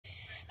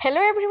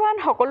Hello everyone,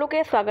 সকলোকে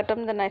স্বাগতম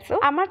জনাইছো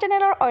আমাৰ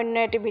চেনেলৰ অন্য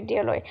এটি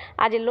ভিডিঅ' লৈ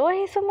আজি লৈ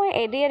আহিছো মই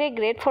ADRE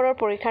গ্ৰেড 4 ৰ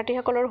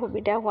পৰীক্ষাৰ্থীসকলৰ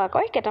সুবিধা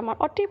হোৱাকৈ কেইটামান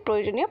অতি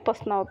প্ৰয়োজনীয়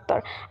প্ৰশ্ন উত্তৰ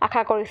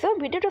আশা কৰিছো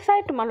ভিডিঅ'টো চাই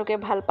তোমালোকে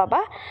ভাল পাবা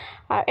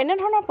আৰু এনে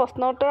ধৰণৰ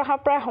প্ৰশ্ন উত্তৰ অহাৰ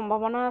প্ৰায়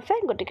সম্ভাৱনা আছে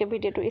গতিকে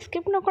ভিডিঅ'টো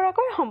স্কিপ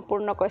নকৰাকৈ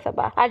সম্পূৰ্ণকৈ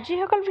চাবা আৰু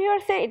যিসকল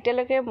ভিউৱাৰ্ছে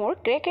এতিয়ালৈকে মোৰ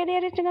ক্ৰেক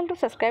ADRE চেনেলটো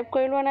সাবস্ক্ৰাইব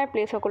কৰি লোৱা নাই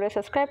প্লিজ সকলোৱে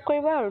সাবস্ক্ৰাইব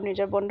কৰিবা আৰু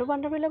নিজৰ বন্ধু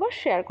বান্ধৱীৰ লগত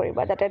শ্বেয়াৰ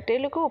কৰিবা যাতে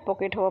তেওঁলোকো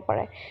উপকৃত হ'ব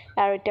পাৰে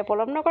আৰু এতিয়া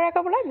পলম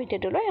নকৰাকৈ বলা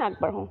ভিডিঅ'টোলৈ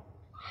আগবাঢ়ো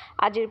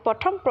আজিৰ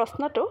প্ৰথম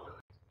প্ৰশ্নটো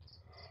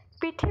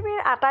পৃথিৱীৰ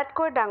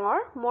আটাইতকৈ ডাঙৰ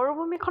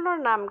মৰুভূমিখনৰ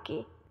নাম কি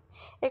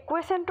এই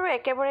কোৱেশ্চনটো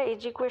একেবাৰে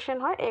ইজি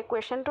কোৱেশ্চন হয় এই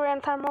কোৱেশ্চনটোৰ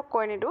এনসাৰ মই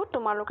কৈ নিদু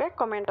তোমালোকে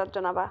কমেন্টত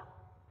জনাবা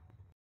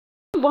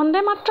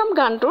বন্দে মাতৰম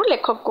গানটোৰ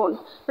লেখক কোন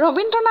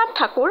ৰবীন্দ্ৰনাথ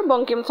ঠাকুৰ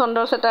বঙ্কিম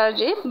চন্দ্ৰ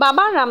চেটাৰ্জী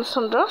বাবা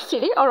ৰামচন্দ্ৰ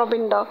শ্ৰী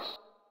অৰবিন্দ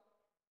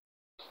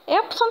এই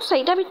অপচন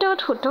চাৰিটাৰ ভিতৰত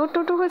শুদ্ধ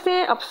উত্তৰটো হৈছে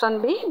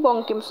অপচন বি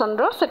বঙ্কিম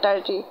চন্দ্ৰ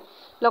চেটাৰ্জী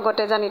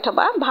লগতে জানি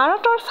থবা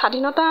ভাৰতৰ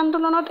স্বাধীনতা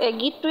আন্দোলনত এই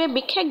গীতটোৱে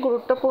বিশেষ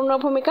গুৰুত্বপূৰ্ণ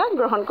ভূমিকা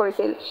গ্ৰহণ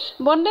কৰিছিল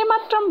বন্দে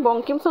মাতৰম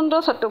বঙ্কিম চন্দ্ৰ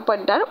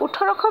চট্টোপাধ্যায়ৰ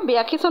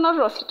 1882 চনত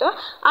ৰচিত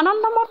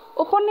আনন্দমঠ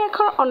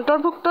উপন্যাসৰ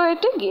অন্তৰ্ভুক্ত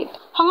এটি গীত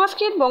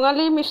সংস্কৃত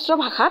বঙালী মিশ্ৰ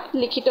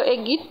ভাষাত লিখিত এই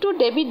গীতটো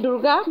দেৱী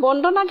দুৰ্গা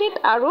বন্দনা গীত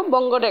আৰু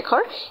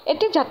বংগদেশৰ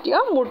এটি জাতীয়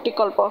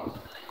মূৰ্তিকল্প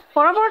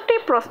পৰৱৰ্তী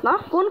প্ৰশ্ন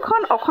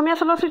কোনখন অসমীয়া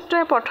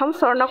চলচ্চিত্ৰই প্ৰথম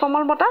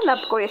স্বৰ্ণকমল বঁটা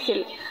লাভ কৰিছিল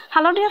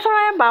হালধীয়া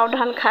চৰায়ে বাও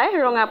ধান খায়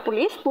ৰঙা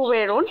পুলিচ পুবে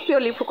ৰুণ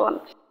পিয়লি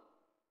ফুকন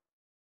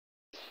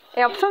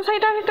এই অপচন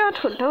চাৰিটাৰ ভিতৰত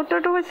শুদ্ধ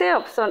উত্তৰটো হৈছে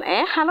অপচন এ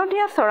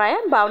হালধীয়া চৰায়ে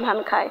বাও ধান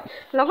খায়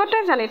লগতে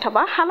জানি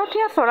থবা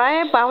হালধীয়া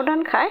চৰায়ে বাও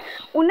ধান খায়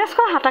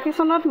 1987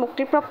 চনত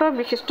মুক্তিপ্ৰাপ্ত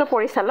বিশিষ্ট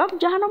পৰিচালক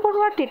জাহানু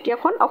বৰুৱাৰ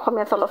তৃতীয়খন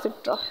অসমীয়া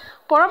চলচ্চিত্ৰ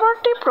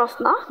পৰৱৰ্তী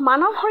প্ৰশ্ন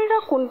মানৱ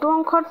শৰীৰৰ কোনটো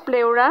অংশত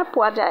প্লেউৰা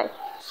পোৱা যায়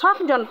শ্বাস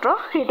যন্ত্ৰ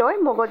হৃদয়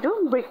মগজু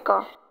বৃক্ক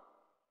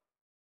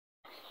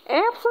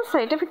এই অপচন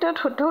চাৰিটাৰ ভিতৰত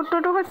শুদ্ধ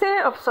উত্তৰটো হৈছে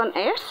অপচন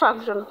এ শ্বাস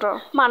যন্ত্ৰ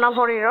মানৱ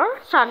শৰীৰৰ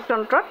শ্বাস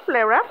যন্ত্ৰত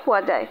প্লেউৰা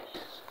পোৱা যায়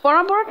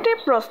পৰৱৰ্তী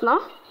প্ৰশ্ন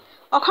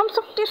অসম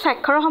চুক্তি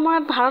স্বাক্ষৰৰ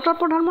সময়ত ভাৰতৰ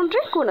প্ৰধানমন্ত্ৰী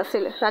কোন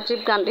আছিল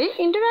ৰাজীৱ গান্ধী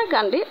ইন্দিৰা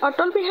গান্ধী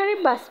অটল বিহাৰী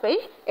বাজপেয়ী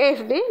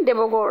HD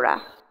দেৱগৌড়া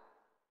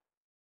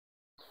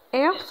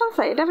এই অপচন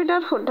চাৰিটাৰ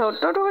ভিতৰত শুদ্ধ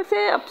উত্তৰটো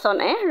হৈছে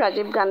অপচন এ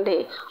ৰাজীৱ গান্ধী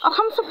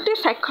অসম চুক্তি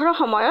স্বাক্ষৰৰ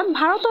সময়ত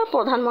ভাৰতৰ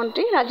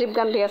প্ৰধানমন্ত্ৰী ৰাজীৱ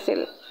গান্ধী আছিল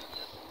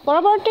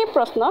পৰৱৰ্তী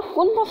প্ৰশ্ন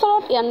কোন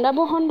বছৰত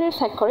ইয়াণ্ডাবু সন্ধিৰ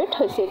স্বাক্ষৰিত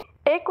হৈছিল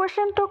এই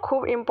কোৱেশ্চনটো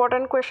খুব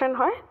ইম্পৰ্টেণ্ট কোৱেশ্চন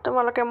হয়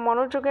তোমালোকে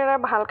মনোযোগেৰে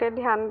ভালকৈ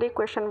ধ্যান দি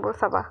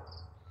কোৱেশ্চনবোৰ চাবা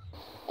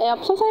এই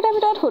অপচন চাৰিটাৰ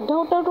ভিতৰত শুদ্ধ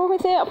উত্তৰটো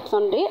হৈছে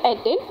অপচন ডি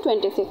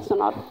 1826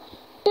 চনত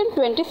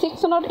 1826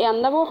 চনত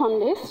ইয়াণ্ডাবু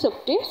সন্ধি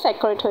চুক্তি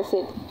স্বাক্ষৰিত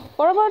হৈছিল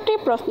পৰৱৰ্তী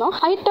প্ৰশ্ন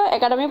সাহিত্য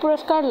একাডেমী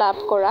পুৰস্কাৰ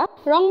লাভ কৰা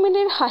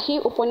ৰংমিনিৰ হাঁহি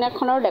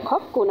উপন্যাসখনৰ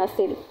লেখক কোন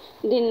আছিল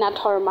দীননাথ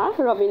শৰ্মা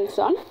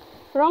ৰবিনসন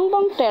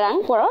ৰংবং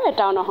তেৰাং পৰাও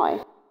এটাও নহয়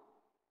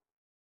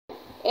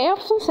এই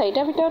অপচন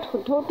চাৰিটাৰ ভিতৰত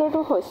শুদ্ধ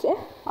উত্তৰটো হৈছে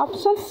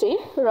অপচন চি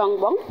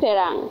ৰংবং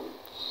তেৰাং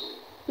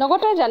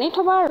লগতে জানি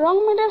থবা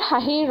ৰংমিনিৰ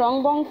হাঁহি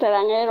ৰংবং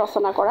তেৰাঙে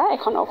ৰচনা কৰা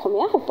এখন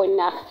অসমীয়া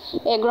উপন্যাস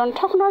এই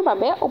গ্ৰন্থখনৰ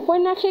বাবে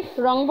ঔপন্যাসিক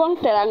ৰংবং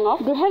তেৰাঙক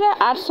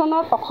 2008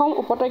 চনত অসম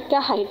উপত্যকা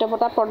সাহিত্য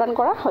বঁটা প্ৰদান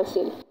কৰা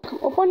হৈছিল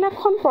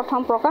উপন্যাসখন প্ৰথম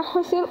প্ৰকাশ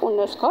হৈছিল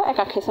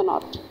 1981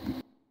 চনত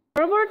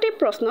পৰৱৰ্তী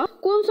প্ৰশ্ন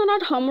কোন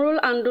চনত হোম ৰুল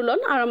আন্দোলন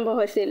আৰম্ভ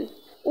হৈছিল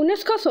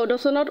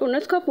 1914 চনত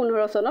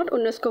 1915 চনত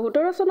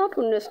 1917 চনত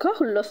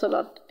 1916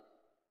 চনত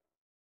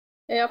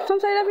এই অপচন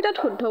চাৰিটাৰ ভিতৰত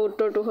শুদ্ধ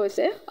উত্তৰটো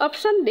হৈছে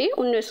অপচন ডি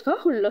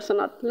 1916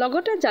 চনত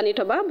লগতে জানি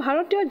থবা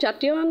ভাৰতীয়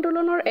জাতীয়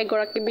আন্দোলনৰ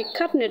এগৰাকী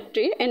বিখ্যাত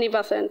নেত্ৰী এনি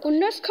বেচেণ্ট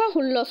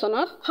 1916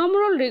 চনত হোম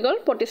ৰুল লীগৰ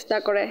প্ৰতিষ্ঠা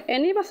কৰে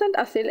এনি বেচেণ্ট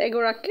আছিল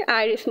এগৰাকী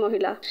আইৰিছ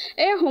মহিলা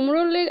এই হোম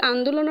ৰুল লীগ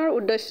আন্দোলনৰ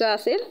উদ্দেশ্য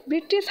আছিল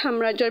ব্ৰিটিছ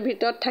সাম্ৰাজ্যৰ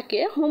ভিতৰত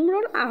থাকিয়ে হোম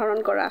ৰুল আহৰণ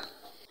কৰা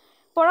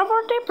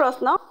পৰৱৰ্তী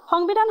প্ৰশ্ন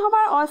সংবিধান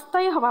সভাৰ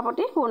অস্থায়ী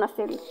সভাপতি কোন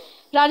আছিল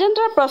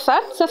ৰাজেন্দ্ৰ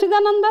প্ৰসাদ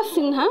সচিদানন্দ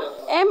সিনহা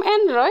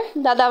MN ৰয়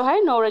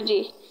দাদাভাই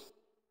নৌৰোজী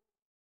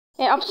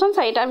এই অপচন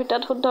চাৰিটাৰ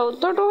ভিতৰত শুদ্ধ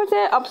উত্তৰটো হৈছে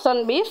অপচন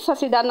বি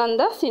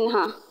সচিদানন্দ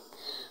সিনহা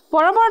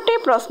পৰৱৰ্তী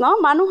প্ৰশ্ন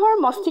মানুহৰ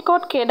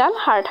মস্তিষ্কত কেইডাল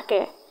হাড় থাকে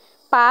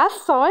 5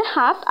 6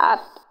 7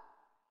 8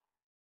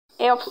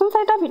 এই অপচন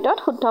চাৰিটাৰ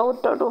ভিতৰত শুদ্ধ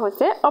উত্তৰটো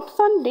হৈছে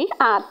অপচন ডি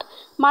 8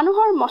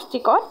 মানুহৰ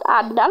মস্তিষ্কত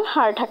 8ডাল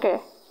হাড় থাকে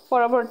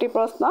পৰৱৰ্তী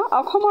প্ৰশ্ন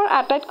অসমৰ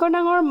আটাইতকৈ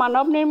ডাঙৰ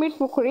মানৱ নিৰ্মিত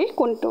পুখুৰী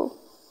কোনটো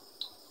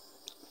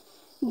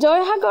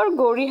জয়সাগৰ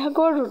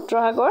গৌৰীসাগৰ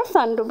ৰুদ্ৰসাগৰ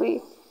চান্দুবি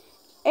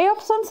এই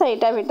অপচন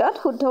চাৰিটাৰ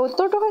ভিতৰত শুদ্ধ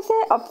উত্তৰটো হৈছে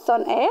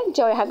অপচন এ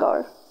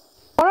জয়সাগৰ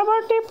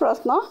পৰৱৰ্তী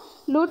প্ৰশ্ন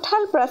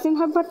লুথাল প্ৰাচীন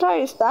সভ্যতাৰ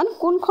স্থান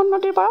কোনখন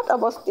নদীৰ পাৰত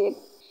অৱস্থিত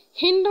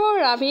সিন্ধু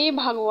ৰাভি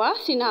ভাগৱা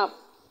চিনাব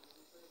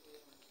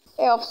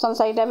এই অপচন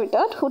চাৰিটাৰ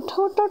ভিতৰত শুদ্ধ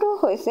উত্তৰটো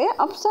হৈছে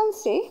অপচন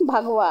চি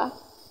ভাগৱা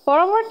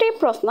পৰৱৰ্তী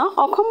প্ৰশ্ন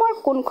অসমৰ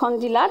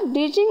কোনখন জিলাত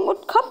ডিজিং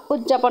উৎসৱ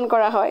উদযাপন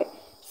কৰা হয়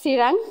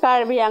চিৰাং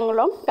কাৰ্বি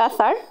আংলং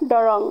কাছাৰ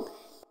দৰং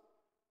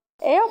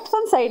এই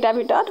অপচন চাৰিটাৰ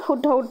ভিতৰত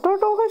শুদ্ধ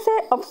উত্তৰটো হৈছে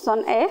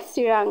অপচন এ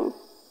চিৰাং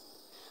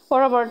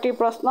পৰৱৰ্তী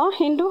প্ৰশ্ন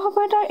হিন্দু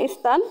সভ্যতাৰ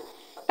স্থান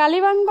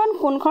কালিবাংগন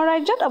কোনখন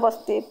ৰাজ্যত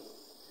অৱস্থিত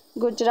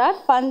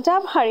গুজৰাট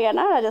পাঞ্জাব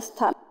হাৰিয়ানা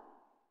ৰাজস্থান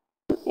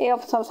এই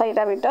অপচন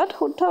চাৰিটাৰ ভিতৰত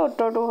শুদ্ধ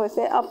উত্তৰটো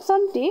হৈছে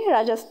অপচন ডি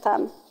ৰাজস্থান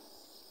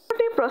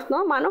পৰৱৰ্তী প্ৰশ্ন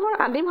মানুহৰ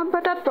আদিম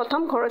সভ্যতাত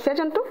প্ৰথম ঘৰচীয়া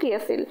জন্তু কি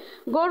আছিল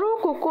গৰু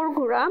কুকুৰ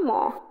ঘোঁৰা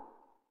মহ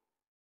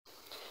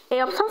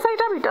এই অপচন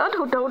চাৰিটাৰ ভিতৰত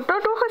শুদ্ধ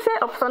উত্তৰটো হৈছে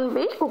অপচন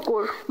বি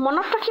কুকুৰ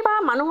মনত ৰাখিবা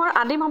মানুহৰ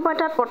আদিম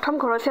সভ্যতাত প্ৰথম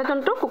ঘৰচীয়া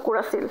জন্তু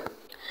কুকুৰ আছিল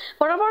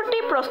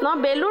পৰৱৰ্তী প্ৰশ্ন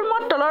বেলুৰ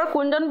মঠ তলৰ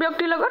কোনজন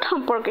ব্যক্তিৰ লগত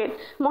সম্পৰ্কিত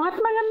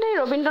মহাত্মা গান্ধী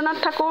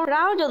ৰবীন্দ্ৰনাথ ঠাকুৰ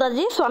ৰাও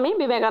যোধাজী স্বামী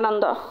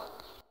বিবেকানন্দ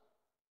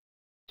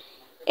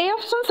এই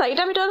অপচন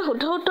চাৰিটাৰ ভিতৰত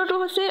শুদ্ধ উত্তৰটো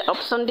হৈছে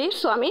অপচন ডি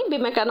স্বামী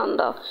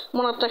বিবেকানন্দ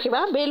মনত ৰাখিবা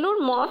বেলুৰ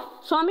মঠ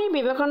স্বামী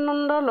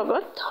বিবেকানন্দৰ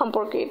লগত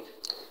সম্পৰ্কিত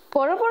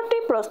পৰৱৰ্তী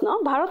প্ৰশ্ন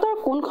ভাৰতৰ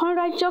কোনখন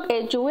ৰাজ্যক এ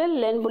জুৱেল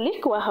লেণ্ড বুলি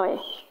কোৱা হয়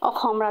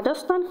অসম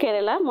ৰাজস্থান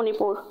কেৰালা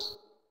মণিপুৰ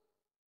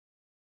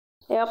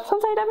এই অপচন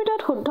চাৰিটাৰ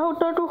ভিতৰত শুদ্ধ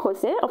উত্তৰটো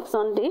হৈছে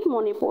অপচন ডি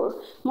মণিপুৰ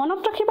মনত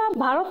ৰাখিবা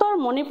ভাৰতৰ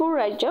মণিপুৰ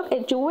ৰাজ্যক এ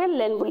জুৱেল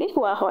লেণ্ড বুলি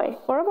কোৱা হয়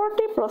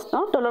পৰৱৰ্তী প্ৰশ্ন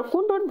তলৰ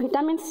কোনটোত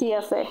ভিটামিন চি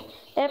আছে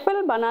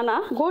এপল বানানা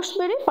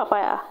গুছবেৰী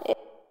পাপায়া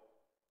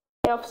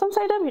এই অপচন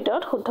চাৰিটাৰ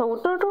ভিতৰত শুদ্ধ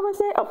উত্তৰটো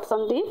হৈছে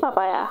অপচন ডি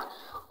পাপায়া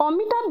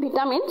অমিতাত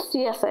ভিটামিন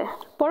চি আছে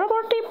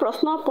পৰৱৰ্তী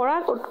প্ৰশ্ন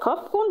পৰাগ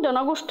উৎসৱ কোন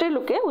জনগোষ্ঠীৰ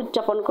লোকে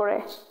উদযাপন কৰে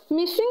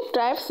মিচিং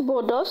ট্ৰাইবছ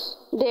বডোছ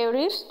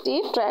দেউৰিছ টি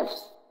ট্ৰাইবছ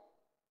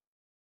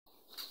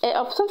এই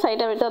অপচন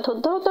চাৰিটাৰ ভিতৰত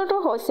শুদ্ধ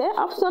উত্তৰটো হৈছে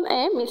অপচন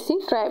এ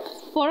মিচিং ট্ৰাইবছ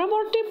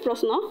পৰৱৰ্তী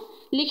প্ৰশ্ন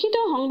লিখিত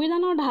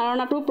সংবিধানৰ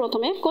ধাৰণাটো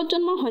প্ৰথমে ক'ত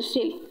জন্ম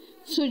হৈছিল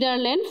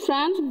ছুইজাৰলেণ্ড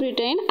ফ্ৰান্স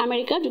ব্ৰিটেইন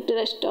আমেৰিকা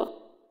যুক্তৰাষ্ট্ৰ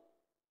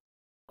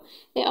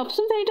এই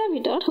অপচন চাৰিটাৰ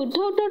ভিতৰত শুদ্ধ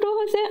উত্তৰটো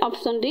হৈছে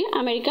অপচন ডি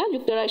আমেৰিকা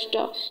যুক্তৰাষ্ট্ৰ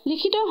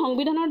লিখিত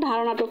সংবিধানৰ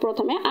ধাৰণাটো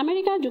প্ৰথমে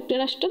আমেৰিকা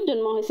যুক্তৰাষ্ট্ৰত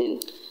জন্ম হৈছিল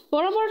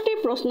পৰৱৰ্তী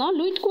প্ৰশ্ন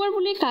লুইত কোঁৱৰ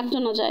বুলি কাক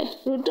জনা যায়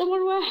ৰুদ্ৰ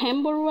বৰুৱা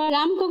হেম বৰুৱা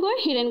ৰাম গগৈ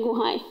হীৰেণ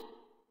গোহাঁই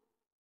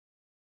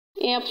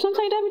এই অপচন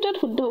চাৰিটাৰ ভিতৰত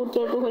শুদ্ধ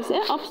উত্তৰটো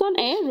হৈছে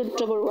অপচন এ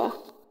ৰুদ্ৰ বৰুৱা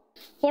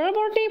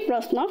পৰৱৰ্তী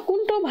প্ৰশ্ন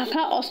কোনটো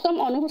ভাষা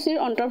অষ্টম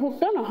অনুসূচীৰ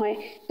অন্তৰ্ভুক্ত নহয়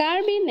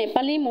কাৰ্বি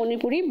নেপালী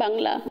মণিপুৰী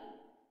বাংলা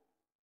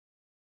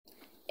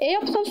এই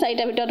অপচন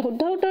চাৰিটাৰ ভিতৰত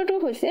শুদ্ধ উত্তৰটো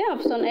হৈছে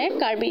অপচন এ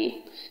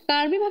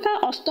কাৰ্বি ভাষা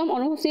অষ্টম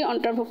অনুসূচীৰ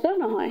অন্তৰ্ভুক্ত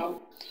নহয়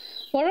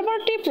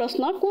পৰৱৰ্তী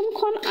প্ৰশ্ন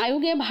কোনখন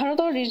আয়োগে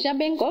ভাৰতৰ ৰিজাৰ্ভ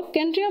বেংকক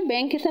কেন্দ্ৰীয়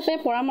বেংক হিচাপে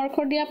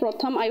পৰামৰ্শ দিয়া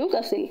প্ৰথম আয়োগ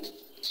আছিল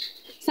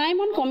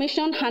Simon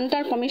commission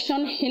Hunter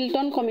commission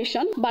Hilton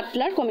commission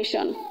Butler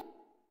commission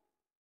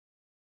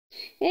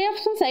এই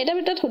অপচন চাৰিটাৰ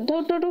ভিতৰত শুদ্ধ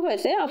উত্তৰটো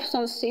হৈছে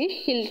অপচন চি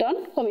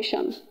হিলটন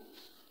কমিশ্যন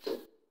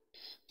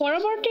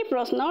পৰৱৰ্তী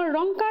প্ৰশ্ন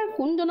ৰংকাৰ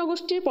কোন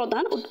জনগোষ্ঠীৰ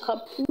প্ৰধান উৎসৱ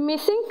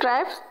মিচিং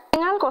ট্ৰাইবছ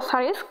বেঙাল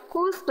কছাৰীজ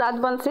কোচ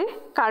ৰাজবংশী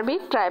কাৰ্বি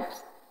ট্ৰাইবছ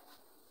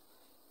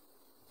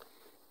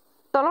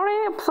তলৰ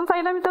এই অপচন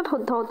চাৰিটাৰ ভিতৰত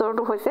শুদ্ধ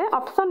উত্তৰটো হৈছে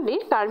অপচন ডি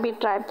কাৰ্বি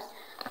ট্ৰাইবছ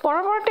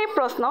পৰৱৰ্তী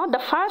প্ৰশ্ন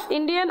the first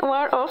Indian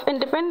war of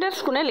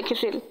independence কোনে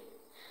লিখিছিল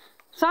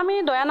স্বামী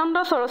Dayanand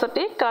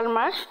Saraswati Carl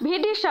marks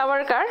VD.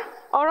 Savarkar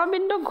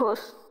Arvind Ghosh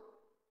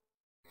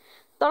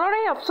তলৰ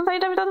এই অপচন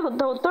চাৰিটাৰ ভিতৰত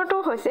শুদ্ধ উত্তৰটো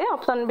হৈছে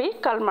অপচন বি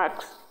কাৰ্ল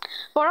মাৰ্কছ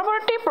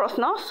পৰৱৰ্তী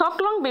প্ৰশ্ন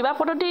চকলং বিবাহ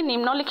পদ্ধতি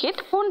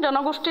নিম্নলিখিত কোন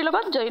জনগোষ্ঠীৰ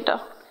লগত জড়িত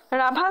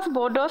ৰাভাছ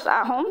বডোছ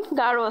আহোম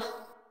গাৰোছ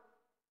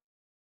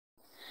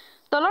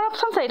তলৰ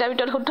অপচন চাৰিটাৰ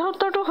ভিতৰত শুদ্ধ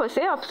উত্তৰটো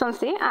হৈছে অপচন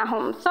চি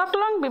আহোম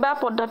চকলং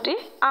বিবাহ পদ্ধতি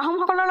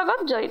আহোমসকলৰ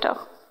লগত জড়িত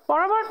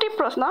পৰৱৰ্তী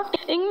প্ৰশ্ন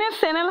ইংলিছ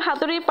চেনেল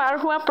সাঁতুৰি পাৰ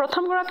হোৱা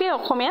প্ৰথমগৰাকী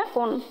অসমীয়া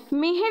কোন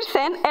মিহিৰ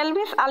সেন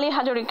এলভিছ আলী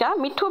হাজৰিকা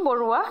মিঠু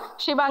বৰুৱা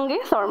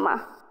শিৱাংগী শৰ্মা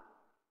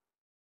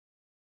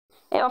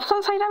এই অপচন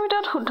চাৰিটাৰ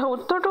ভিতৰত শুদ্ধ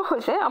উত্তৰটো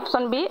হৈছে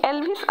option B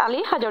Elvis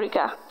Ali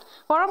Hazarika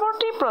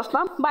পৰৱৰ্তী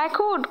প্ৰশ্ন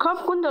বাইখু উৎসৱ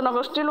কোন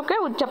জনগোষ্ঠীৰ লোকে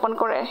উদযাপন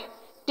কৰে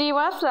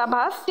টিৱাছ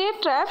ৰাভাছ টি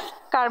ট্ৰাইবছ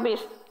কাৰ্বিছ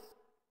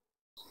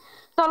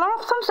তলৰ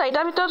অপচন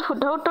চাৰিটাৰ ভিতৰত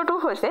শুদ্ধ উত্তৰটো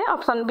হৈছে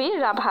অপচন বি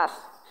ৰাভাছ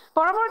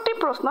পৰৱৰ্তী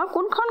প্ৰশ্ন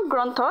কোনখন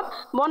গ্ৰন্থত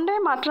বন্দে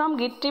মাতৰম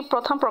গীতটি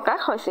প্ৰথম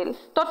প্ৰকাশ হৈছিল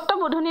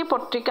তত্ত্ববোধনী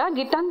পত্ৰিকা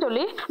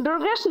গীতাঞ্জলি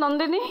দুৰ্গেশ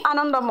নন্দিনী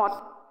আনন্দমঠ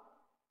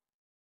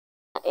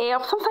এই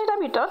অপচন চাৰিটাৰ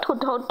ভিতৰত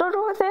শুদ্ধ উত্তৰটো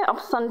হৈছে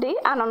অপচন ডি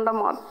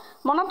আনন্দমঠ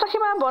মনত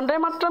ৰাখিবা বন্দে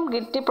মাতৰম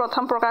গীতটি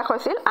প্ৰথম প্ৰকাশ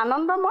হৈছিল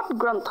আনন্দমঠ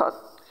গ্ৰন্থত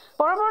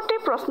পৰৱৰ্তী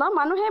প্ৰশ্ন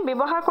মানুহে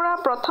ব্যৱহাৰ কৰা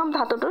প্ৰথম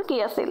ধাতুটো কি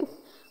আছিল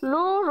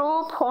লু ৰু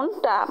ফোন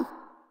তাম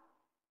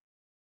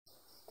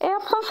এই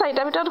অপচন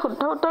চাৰিটাৰ ভিতৰত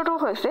শুদ্ধ উত্তৰটো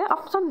হৈছে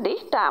অপচন ডি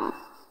তাম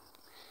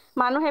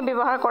মানুহে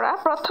ব্যৱহাৰ কৰা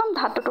প্ৰথম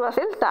ধাতুটো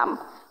আছিল তাম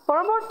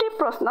পৰৱৰ্তী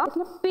প্ৰশ্ন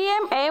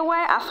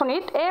PMAY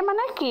আঁচনিত এ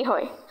মানে কি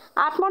হয়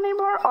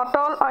আত্মনিৰ্ভৰ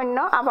অটল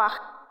অন্য আৱাস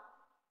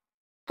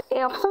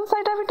এই অপচন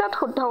চাৰিটাৰ ভিতৰত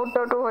শুদ্ধ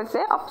উত্তৰটো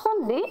হৈছে অপচন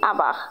ডি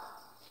আৱাস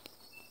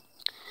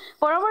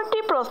পৰৱৰ্তী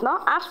প্ৰশ্ন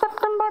 8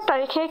 ছেপ্টেম্বৰ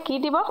তাৰিখে কি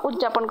দিৱস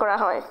উদযাপন কৰা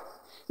হয়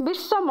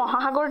বিশ্ব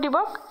মহাসাগৰ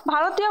দিৱস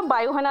ভাৰতীয়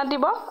বায়ু সেনা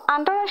দিৱস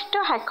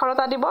আন্তঃৰাষ্ট্ৰীয়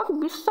সাক্ষৰতা দিৱস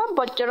বিশ্ব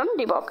বজ্ৰযান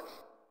দিৱস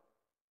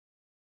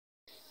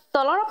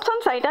তলৰ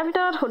অপচন চাৰিটাৰ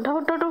ভিতৰত শুদ্ধ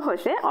উত্তৰটো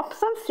হৈছে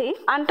অপচন চি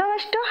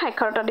আন্তঃৰাষ্ট্ৰীয়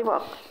সাক্ষৰতা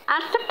দিৱস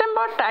 8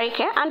 ছেপ্টেম্বৰ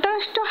তাৰিখে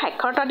আন্তঃৰাষ্ট্ৰীয়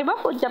সাক্ষৰতা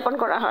দিৱস উদযাপন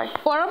কৰা হয়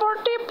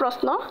পৰৱৰ্তী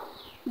প্ৰশ্ন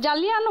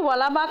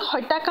জালিয়ানৱালাবাগ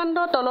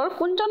হত্যাকাণ্ড তলৰ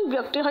কোনজন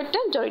ব্যক্তিৰ সৈতে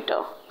জড়িত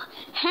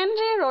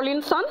Henry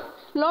ৰলিনছন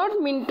lord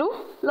Mintu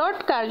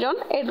lord Curzon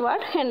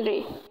Edward Henry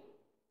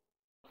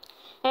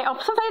এই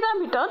অপচন চাৰিটাৰ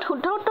ভিতৰত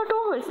শুদ্ধ উত্তৰটো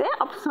হৈছে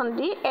অপচন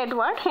ডি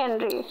এডৱাৰ্ড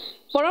হেনৰী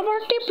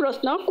পৰৱৰ্তী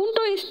প্ৰশ্ন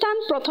কোনটো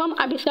স্থান প্ৰথম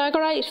আৱিষ্কাৰ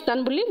কৰা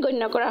স্থান বুলি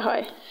গণ্য কৰা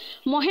হয়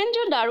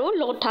মহেঞ্জো-দাৰো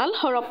লোথাল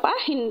হৰপ্পা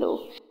হিন্দু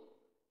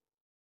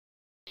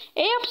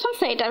এই অপশ্যন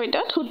চাৰিটাৰ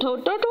ভিতৰত শুদ্ধ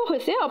উত্তৰটো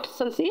হৈছে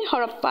অপশ্যন চি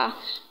হৰপ্পা।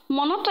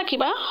 মনত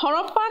ৰাখিবা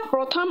হৰপ্পাক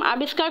প্ৰথম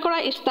আৱিষ্কাৰ কৰা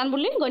স্থান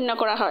বুলি গণ্য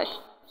কৰা হয়।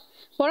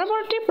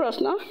 পৰৱৰ্তী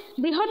প্ৰশ্ন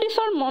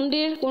বৃহদীশ্বৰ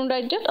মন্দিৰ কোন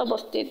ৰাজ্যত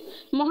অৱস্থিত?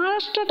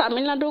 মহাৰাষ্ট্ৰ,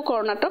 তামিলনাডু,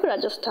 কৰ্ণাটক,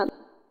 ৰাজস্থান।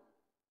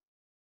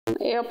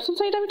 এই অপশ্যন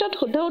চাৰিটাৰ ভিতৰত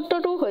শুদ্ধ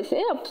উত্তৰটো হৈছে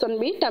অপশ্যন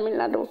বি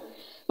তামিলনাডু।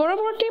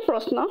 পৰৱৰ্তী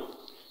প্ৰশ্ন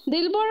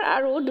দিলবৰ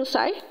আৰু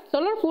দুচাই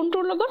তলৰ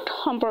কোনটোৰ লগত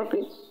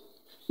সম্পৰ্কিত?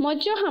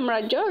 মৌৰ্য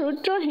সাম্ৰাজ্য,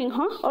 ৰুদ্ৰসিংহ,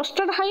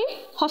 অষ্টধায়ী,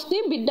 হস্তি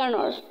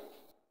বিদ্যানগৰ।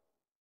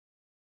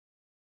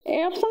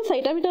 এই অপশ্যন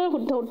চাৰিটাৰ ভিতৰত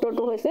শুদ্ধ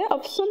উত্তৰটো হৈছে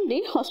অপশ্যন ডি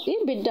হস্তি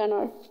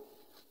বিদ্যানগৰ।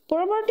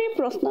 পৰৱৰ্তী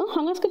প্ৰশ্ন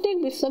সাংস্কৃতিক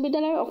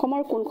বিশ্ববিদ্যালয়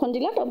অসমৰ কোনখন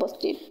জিলাত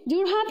অৱস্থিত?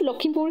 যোৰহাট,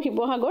 লখিমপুৰ,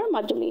 শিৱসাগৰ,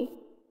 মাজুলী।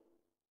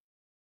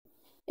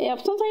 এই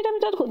অপশ্যন চাৰিটাৰ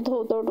ভিতৰত শুদ্ধ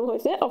উত্তৰটো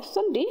হৈছে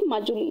অপশ্যন ডি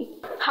মাজুলী।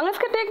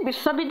 সাংস্কৃতিক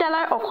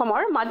বিশ্ববিদ্যালয়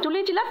অসমৰ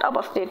মাজুলী জিলাত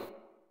অৱস্থিত।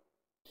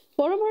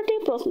 পৰৱৰ্তী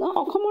প্ৰশ্ন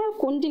অসমৰ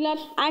কোন জিলাত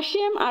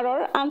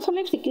ICMRৰ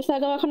আঞ্চলিক চিকিৎসা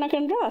গৱেষণা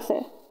কেন্দ্ৰ আছে?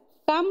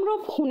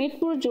 কামৰূপ,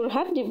 শোণিতপুৰ,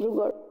 যোৰহাট,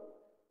 ডিব্ৰুগড়।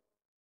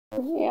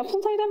 এই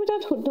অপশ্যন চাৰিটাৰ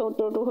ভিতৰত শুদ্ধ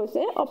উত্তৰটো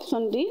হৈছে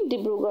অপশ্যন ডি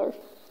ডিব্ৰুগড়।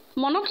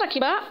 মনত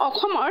ৰাখিবা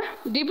অসমৰ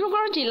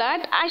ডিব্ৰুগড়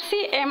জিলাত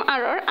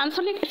ICMRৰ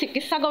আঞ্চলিক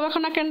চিকিৎসা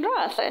গৱেষণা কেন্দ্ৰ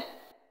আছে।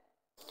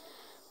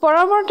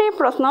 পৰৱৰ্তী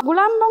প্ৰশ্ন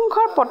গোলাম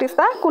বংশৰ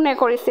প্ৰতিষ্ঠা কোনে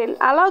কৰিছিল?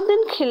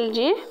 আলাউদ্দিন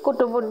খিলজী,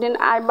 কুতুবুদ্দিন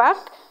আইবাক,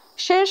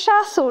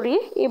 শ্বেৰশ্বাহ ছুৰী,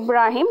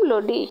 ইব্ৰাহিম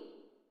লোডি।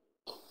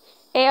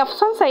 এই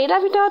অপশ্যন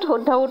চাৰিটাৰ ভিতৰত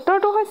শুদ্ধ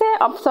উত্তৰটো হৈছে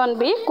অপশ্যন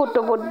বি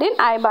কুতুবুদ্দিন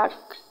আইবাক।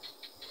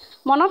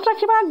 মনত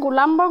ৰাখিবা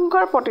গোলাম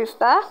বংশৰ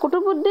প্ৰতিষ্ঠা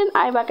কুতুবুদ্দিন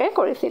আইবাকে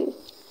কৰিছিল।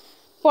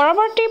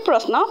 পৰৱৰ্তী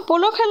প্ৰশ্ন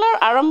প'ল' খেলৰ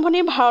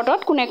আৰম্ভণি ভাৰতত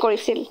কোনে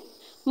কৰিছিল?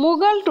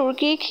 মোগল,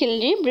 তুৰ্কী,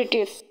 খিলজী,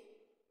 ব্ৰিটিছ।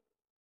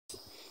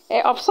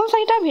 এই অপশ্যন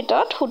চাৰিটাৰ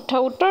ভিতৰত শুদ্ধ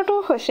উত্তৰটো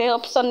হৈছে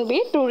অপশ্যন বি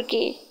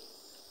তুৰ্কী।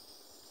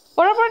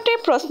 পৰৱৰ্তী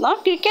প্ৰশ্ন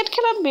ক্ৰিকেট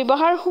খেলত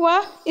ব্যৱহাৰ হোৱা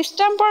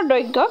ষ্টাম্পৰ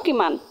দৈৰ্ঘ্য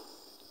কিমান?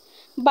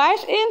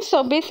 22 ইঞ্চ,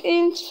 24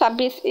 ইঞ্চ,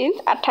 26 ইঞ্চ,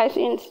 28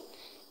 ইঞ্চ।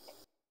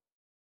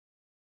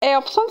 এই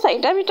অপশ্যন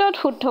চাৰিটাৰ ভিতৰত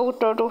শুদ্ধ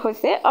উত্তৰটো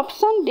হৈছে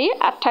অপশ্যন ডি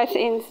 28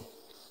 ইঞ্চ।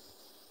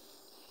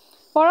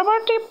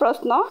 পৰৱৰ্তী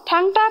প্ৰশ্ন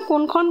থাংটা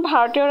কোনখন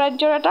ভাৰতীয়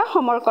ৰাজ্যৰ এটা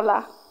সমৰ কলা?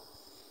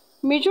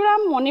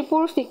 মিজোৰাম,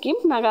 মণিপুৰ, ছিকিম,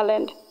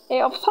 নাগালেণ্ড।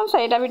 এই অপশ্যন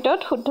চাৰিটাৰ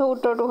ভিতৰত শুদ্ধ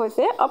উত্তৰটো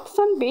হৈছে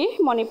অপশ্যন বি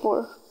মণিপুৰ।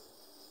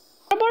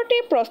 পৰৱৰ্তী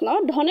প্ৰশ্ন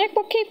ধনেক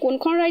পক্ষী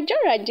কোনখন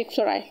ৰাজ্যৰ ৰাজ্যিক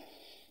চৰাই?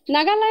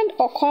 নাগালেণ্ড,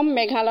 অসম,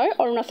 মেঘালয়,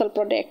 অৰুণাচল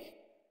প্ৰদেশ।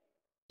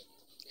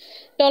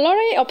 তলৰ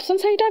এই অপশ্যন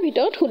চাৰিটাৰ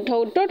ভিতৰত শুদ্ধ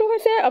উত্তৰটো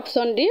হৈছে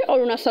অপশ্যন ডি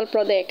অৰুণাচল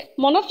প্ৰদেশ।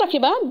 মনত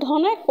ৰাখিবা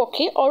ধনেক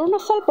পক্ষী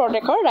অৰুণাচল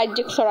প্ৰদেশৰ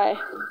ৰাজ্যিক চৰাই।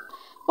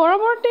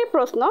 পৰৱৰ্তী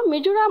প্ৰশ্ন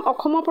মিজোৰাম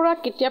অসমৰ পৰা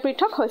কেতিয়া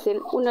পৃথক হৈছিল?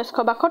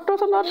 1972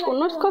 চনত,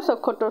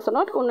 1974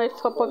 চনত,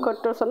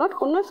 1975 চনত,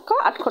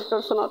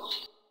 1978 চনত।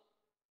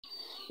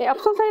 এই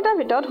অপশ্যন চাৰিটাৰ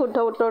ভিতৰত শুদ্ধ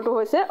উত্তৰটো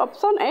হৈছে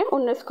অপশ্যন এ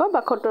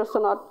 1972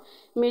 চনত।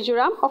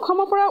 মিজোৰাম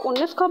অসমৰ পৰা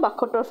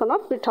 1972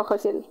 চনত পৃথক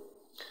হৈছিল।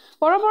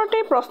 পৰৱৰ্তী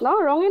প্ৰশ্ন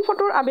ৰঙীন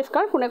ফটোৰ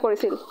আৱিষ্কাৰ কোনে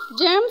কৰিছিল?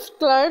 James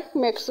clerk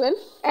Maxwell,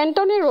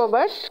 Antony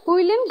Robert,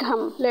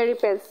 William, Larry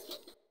page.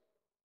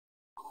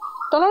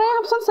 তলৰে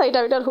option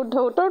চাৰিটাৰ ভিতৰত শুদ্ধ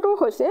উত্তৰটো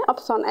হৈছে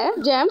option A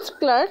James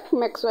clerk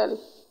Maxwell.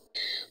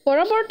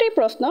 পৰৱৰ্তী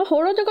প্ৰশ্ন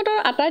সৌৰজগতৰ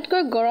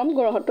আটাইতকৈ গৰম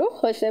গ্ৰহটো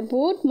হৈছে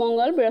বুধ,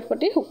 মংগল,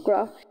 বৃহস্পতি, শুক্ৰ।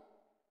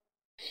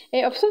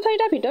 এই অপশ্যন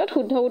চাৰিটাৰ ভিতৰত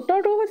শুদ্ধ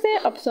উত্তৰটো হৈছে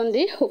অপশ্যন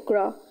ডি শুক্ৰ।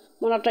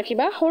 মনত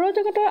ৰাখিবা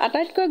সৌৰজগতৰ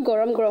আটাইতকৈ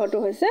গৰম গ্ৰহটো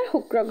হৈছে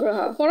শুক্ৰ গ্ৰহ।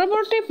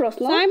 পৰৱৰ্তী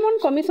প্ৰশ্ন চাইমন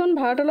কমিশ্যন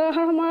ভাৰতলৈ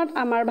অহাৰ সময়ত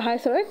আমাৰ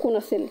ভাইচৰয় কোন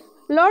আছিল?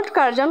 Lord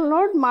Curzon,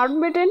 lord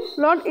Mountbatten,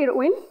 lord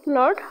Irwin,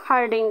 lord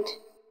Hardinge.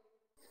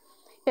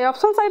 এই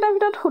অপশ্যন চাৰিটাৰ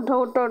ভিতৰত শুদ্ধ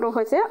উত্তৰটো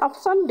হৈছে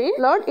অপশ্যন ডি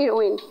লৰ্ড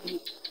ইৰউইন।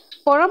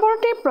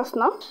 পৰৱৰ্তী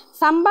প্ৰশ্ন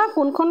চাম্বা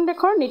কোনখন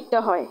দেশৰ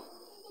নৃত্য হয়?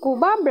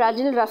 কুবা,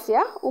 ব্ৰাজিল,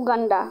 ৰাছিয়া,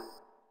 উগাণ্ডা।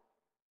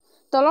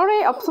 তলৰে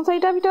অপশ্যন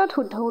চাৰিটাৰ ভিতৰত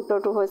শুদ্ধ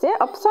উত্তৰটো হৈছে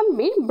অপশ্যন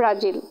বি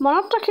ব্ৰাজিল।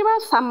 মনত ৰাখিবা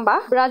চাম্বা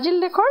ব্ৰাজিল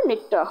দেশৰ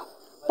নৃত্য।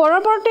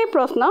 পৰৱৰ্তী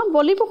প্ৰশ্ন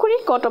বলিপুখুৰী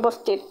ক'ত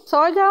অৱস্থিত?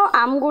 ছয়গাঁও,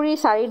 আমগুৰি,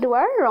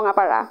 চাৰিদুৱাৰ,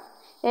 ৰঙাপাৰা।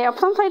 এই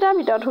অপশ্যন চাৰিটাৰ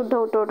ভিতৰত শুদ্ধ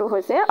উত্তৰটো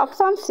হৈছে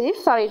অপশ্যন চি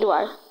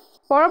চাৰিদুৱাৰ।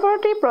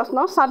 পৰৱৰ্তী প্ৰশ্ন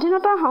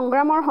স্বাধীনতা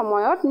সংগ্ৰামৰ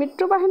সময়ত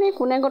মিত্ৰবাহিনী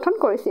কোনে গঠন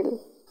কৰিছিল?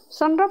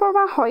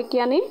 চন্দ্ৰপ্ৰভা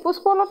শইকীয়ানী,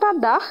 পুষ্পলতা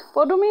দাস,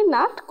 পদুমী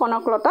নাথ,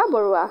 কনকলতা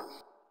বৰুৱা।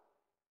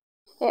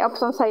 এই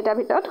অপশ্যন চাৰিটাৰ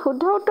ভিতৰত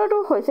শুদ্ধ উত্তৰটো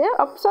হৈছে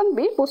অপশ্যন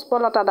বি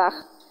পুষ্পলতা দাস।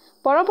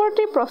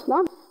 পৰৱৰ্তী প্ৰশ্ন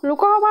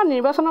লোকসভা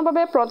নিৰ্বাচনৰ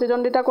বাবে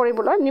প্ৰতিদ্বন্দ্বিতা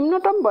কৰিবলৈ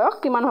নিম্নতম বয়স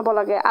কিমান হ'ব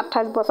লাগে?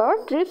 28 বছৰ,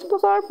 30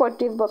 বছৰ,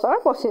 35 বছৰ,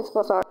 25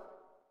 বছৰ।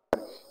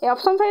 এই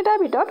অপশ্যন চাৰিটাৰ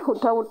ভিতৰত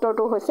শুদ্ধ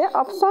উত্তৰটো হৈছে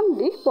অপশ্যন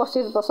ডি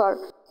 25 বছৰ।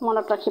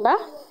 মনত ৰাখিবা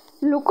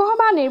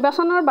লোকসভা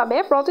নিৰ্বাচনৰ বাবে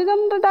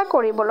প্ৰতিদ্বন্দ্বিতা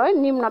কৰিবলৈ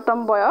নিম্নতম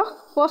বয়স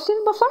 25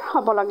 বছৰ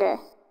হ'ব লাগে।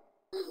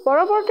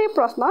 পৰৱৰ্তী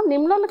প্ৰশ্ন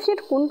নিম্নলিখিত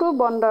কোনটো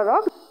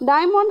বন্দৰক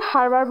ডায়মণ্ড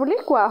হাৰ্বাৰ বুলি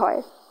কোৱা হয়?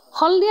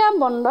 হলদিয়া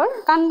বন্দৰ,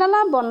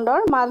 কাণ্ডালা বন্দৰ,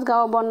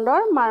 মাজগাঁও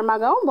বন্দৰ,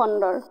 মাৰ্মাগাঁও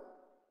বন্দৰ।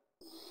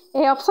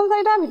 এই অপশ্যন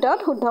চাৰিটাৰ ভিতৰত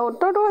শুদ্ধ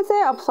উত্তৰটো হৈছে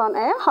অপশ্যন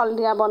এ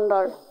হলদিয়া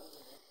বন্দৰ।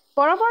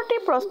 পৰৱৰ্তী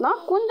প্ৰশ্ন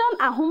কোনজন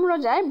আহোম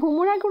ৰজাই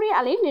ভোমোৰাগুৰি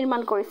আলি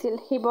নিৰ্মাণ কৰিছিল?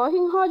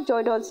 শিৱসিংহ,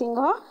 জয়ধ্বজ সিংহ,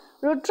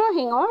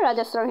 ৰুদ্ৰসিংহ,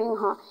 ৰাজেশ্বৰ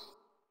সিংহ।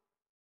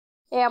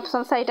 এই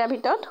অপশ্যন 4টাৰ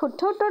ভিতৰত শুদ্ধ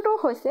উত্তৰটো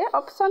হৈছে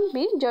অপশ্যন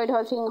বি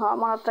জয়ধ্বজ সিংহ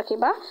মনত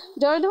ৰাখিবা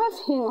জয়ধ্বজ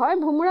সিংহই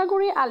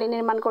ভুমুৰাগুৰি আলি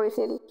নিৰ্মাণ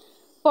কৰিছিল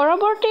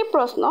পৰৱৰ্তী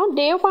প্ৰশ্ন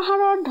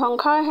দেওপাহাৰৰ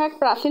ধ্বংসাৱশেষ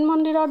প্ৰাচীন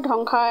মন্দিৰৰ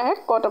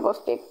ধ্বংসাৱশেষ ক'ত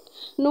অৱস্থিত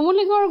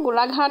নুমলীগড়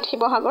গোলাঘাট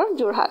শিৱসাগৰ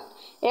যোৰহাট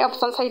এই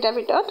অপশ্যন 4টাৰ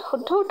ভিতৰত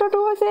শুদ্ধ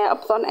উত্তৰটো হৈছে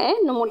অপশ্যন এ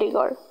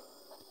নুমলীগড়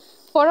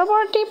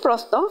পৰৱৰ্তী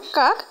প্ৰশ্ন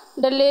কাক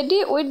the lady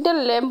with the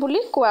lamp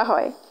বুলি কোৱা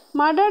হয়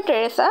mother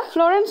Teresa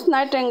Florence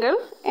nightingale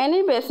any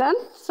বেচেণ্ট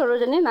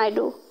Sarojini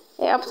Naidu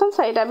এই অপশ্যন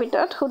 4টাৰ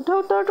ভিতৰত শুদ্ধ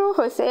উত্তৰটো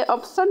হৈছে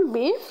অপশ্যন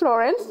বি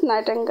ফ্লৰেন্স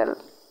নাইটেংগেল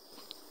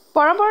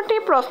পৰৱৰ্তী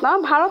প্ৰশ্ন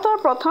ভাৰতৰ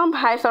প্ৰথম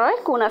ভাইচৰয়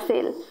কোন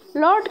আছিল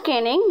lord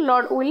Canning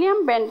lord William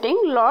Bentinck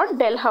lord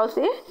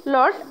Dalhousie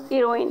lord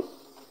Irwin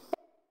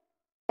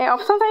এই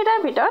অপশ্যন 4টাৰ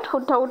ভিতৰত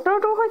শুদ্ধ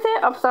উত্তৰটো হৈছে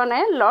অপশ্যন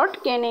এ লৰ্ড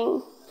কেনিং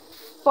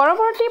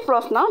পৰৱৰ্তী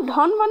প্ৰশ্ন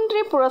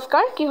ধনৱন্তী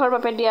পুৰস্কাৰ কিহৰ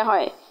বাবে দিয়া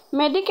হয়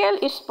মেডিকেল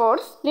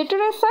স্পৰ্টছ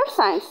লিটাৰেচাৰ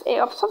ছায়েন্স এই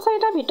অপশ্যন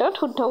 4টাৰ ভিতৰত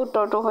শুদ্ধ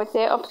উত্তৰটো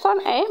হৈছে অপশ্যন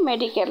এ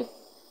মেডিকেল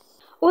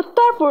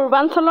উত্তৰ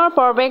পূৰ্বাঞ্চলৰ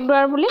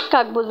প্ৰৱেশদ্বাৰ বুলি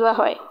কাক বুজোৱা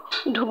হয়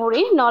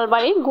ধুবুৰী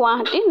নলবাৰী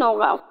গুৱাহাটী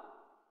নগাঁও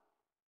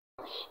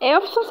এই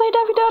অপশ্যন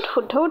 4টাৰ ভিতৰত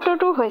শুদ্ধ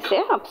উত্তৰটো হৈছে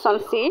অপশ্যন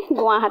চি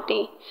গুৱাহাটী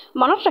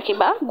মনত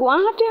ৰাখিবা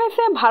গুৱাহাটী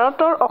হৈছে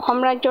ভাৰতৰ অসম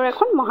ৰাজ্যৰ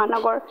এখন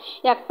মহানগৰ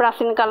ইয়াক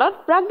প্ৰাচীন কালত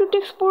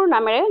প্ৰাগজ্যোতিষপুৰ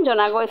নামেৰে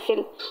জনা গৈছিল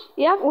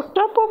ইয়াক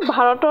উত্তৰ পূব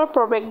ভাৰতৰ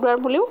প্ৰৱেশদ্বাৰ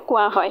বুলিও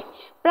কোৱা হয়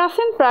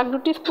প্ৰাচীন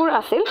প্ৰাগজ্যোতিষপুৰ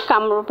আছিল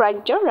কামৰূপ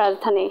ৰাজ্যৰ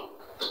ৰাজধানী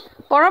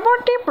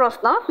পৰৱৰ্তী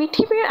প্ৰশ্ন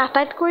পৃথিৱীৰ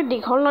আটাইতকৈ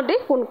দীঘল নদী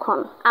কোনখন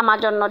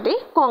আমাজন নদী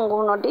কংগো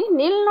নদী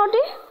নীল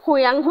নদী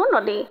হুয়াংহু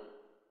নদী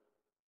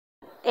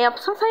এই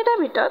অপশ্যন 4টাৰ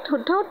ভিতৰত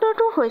শুদ্ধ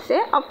উত্তৰটো হৈছে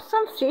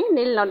অপশ্যন চি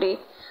নীল নদী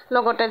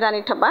লগতে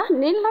জানি থবা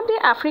নীল নদী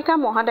আফ্ৰিকা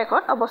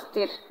মহাদেশত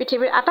অৱস্থিত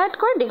পৃথিৱীৰ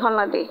আটাইতকৈ দীঘল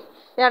নদী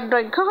ইয়াৰ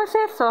দৈৰ্ঘ্য হৈছে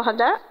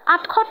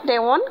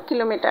 ৬,৮৫৩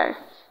 কিলোমিটাৰ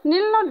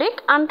নীল নদীক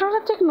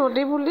আন্তৰ্জাতিক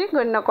নদী বুলি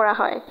গণ্য কৰা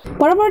হয়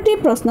পৰৱৰ্তী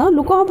প্ৰশ্ন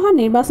লোকসভা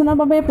নিৰ্বাচনৰ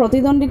বাবে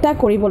প্ৰতিদ্বন্দ্বিতা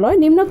কৰিবলৈ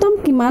নিম্নতম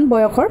কিমান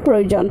বয়সৰ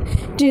প্ৰয়োজন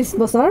 ৩০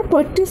 বছৰ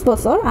 ৩৫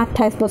 বছৰ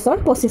 ২৮ বছৰ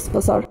 ২৫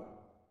 বছৰ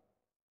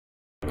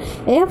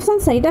এই অপশ্যন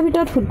 4টাৰ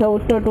ভিতৰত শুদ্ধ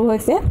উত্তৰটো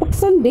হৈছে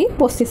অপশ্যন ডি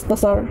 ২৫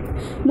 বছৰ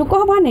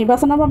লোকসভা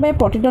নিৰ্বাচনৰ বাবে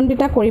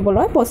প্ৰতিদ্বন্দ্বিতা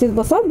কৰিবলৈ ২৫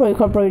 বছৰ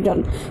বয়সৰ প্ৰয়োজন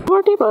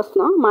পৰৱৰ্তী প্ৰশ্ন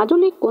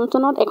মাজুলীক কোন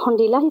চনত এখন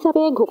জিলা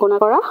হিচাপে ঘোষণা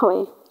কৰা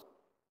হয়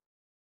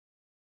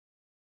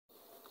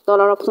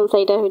তলৰ অপশ্যন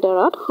 4টাৰ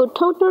ভিতৰত শুদ্ধ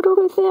উত্তৰটো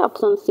হৈছে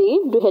অপশ্যন চি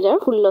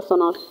 ২০১৬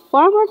 চনত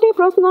পৰৱৰ্তী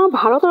প্ৰশ্ন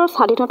ভাৰতৰ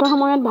স্বাধীনতাৰ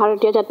সময়ত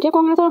ভাৰতীয় জাতীয়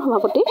কংগ্ৰেছৰ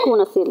সভাপতি কোন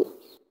আছিল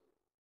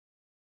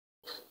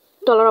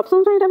তলৰ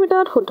অপশ্যন 4টাৰ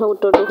ভিতৰত শুদ্ধ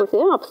উত্তৰটো হৈছে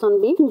অপশ্যন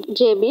বি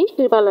জে.বি.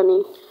 কৃপালানী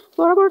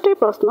পৰৱৰ্তী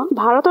প্ৰশ্ন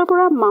ভাৰতৰ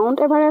পৰা মাউণ্ট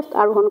এভাৰেষ্ট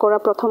আৰোহণ কৰা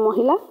প্ৰথম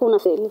মহিলা কোন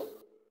আছিল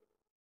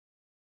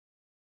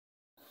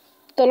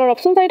তলৰ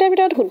অপশ্যন 4টাৰ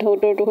ভিতৰত শুদ্ধ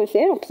উত্তৰটো হৈছে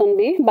অপশ্যন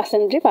বি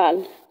বাসেন্দ্ৰী পাল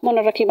মনত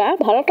ৰাখিবা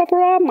ভাৰতৰ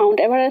পৰা মাউণ্ট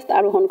এভাৰেষ্ট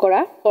আৰোহণ কৰা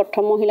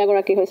প্ৰথম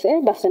মহিলাগৰাকী হৈছে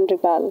বাসেন্দ্ৰী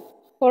পাল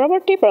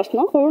পৰৱৰ্তী প্ৰশ্ন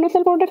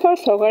অৰুণাচল প্ৰদেশৰ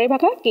চৰকাৰী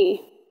ভাষা কি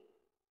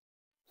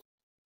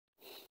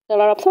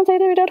তলৰ অপশ্যন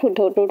 4টাৰ ভিতৰত শুদ্ধ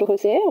উত্তৰটো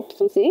হৈছে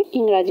অপশ্যন চি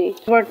ইংৰাজী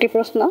পৰৱৰ্তী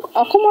প্ৰশ্ন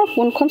অসমৰ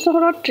কোনখন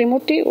চহৰত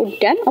ত্ৰিমূৰ্তি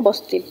উদ্যান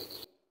অৱস্থিত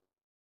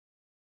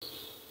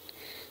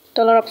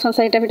তলৰ অপশ্যন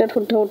 4টাৰ ভিতৰত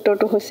শুদ্ধ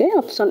উত্তৰটো হৈছে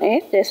অপশ্যন এ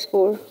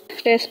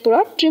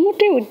তেজপুৰত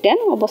ত্ৰিমূৰ্তি উদ্যান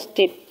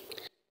অৱস্থিত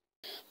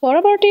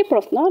পৰৱৰ্তী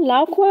প্ৰশ্ন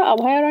লাওখোৱা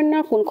অভয়াৰণ্য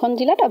কোনখন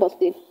জিলাত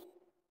অৱস্থিত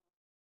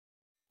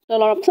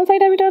তলৰ অপশ্যন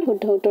 4টাৰ ভিতৰত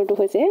শুদ্ধ উত্তৰটো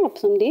হৈছে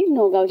অপশ্যন ডি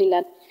নগাঁও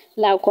জিলাত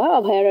লাওখোৱা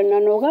অভয়াৰণ্য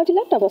নগাঁও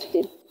জিলাত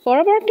অৱস্থিত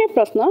পৰৱৰ্তী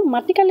প্ৰশ্ন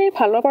মাটিকালিৰ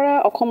ফালৰ পৰা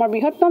অসমৰ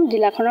বৃহত্তম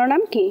জিলাখনৰ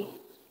নাম কি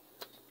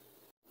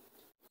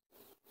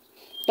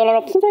তলৰ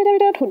অপশ্যন 4টাৰ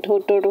ভিতৰত শুদ্ধ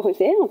উত্তৰটো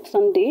হৈছে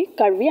অপশ্যন ডি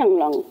কাৰ্বি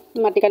আংলং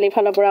মাটিকালিৰ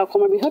ফালৰ পৰা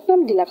অসমৰ বৃহত্তম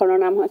জিলাখনৰ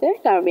নাম হৈছে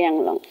কাৰ্বি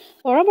আংলং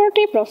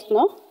পৰৱৰ্তী প্ৰশ্ন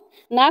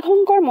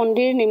নাগশংকৰ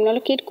মন্দিৰ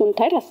নিম্নলিখিত কোন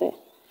ঠাইত আছে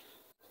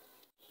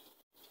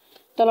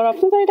তলৰ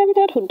অপশ্যন 4টাৰ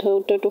ভিতৰত শুদ্ধ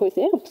উত্তৰটো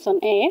হৈছে অপশ্যন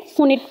এ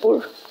শোণিতপুৰ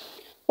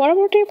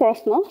পৰৱৰ্তী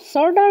প্ৰশ্ন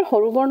চৰ্দাৰ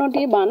সৰোবৰ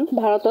নদী বান্ধ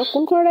ভাৰতৰ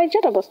কোনখন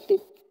ৰাজ্যত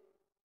অৱস্থিত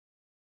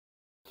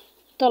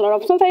তলৰ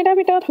অপশ্যন 4টাৰ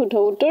ভিতৰত শুদ্ধ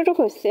উত্তৰটো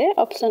হৈছে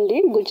অপশ্যন ডি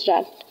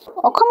গুজৰাট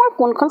অসমৰ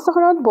কোনখন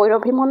চহৰত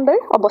ভৈৰৱী মন্দিৰ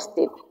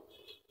অৱস্থিত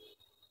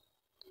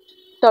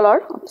তলৰ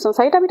অপশ্যন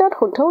 4টাৰ ভিতৰত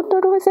শুদ্ধ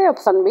উত্তৰটো হৈছে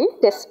অপশ্যন বি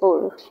তেজপুৰ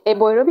এই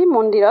ভৈৰৱী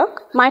মন্দিৰক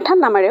মাইথান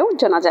নামেৰেও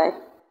জনা যায়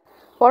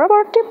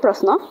পৰৱৰ্তী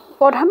প্ৰশ্ন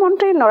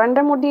প্ৰধানমন্ত্ৰী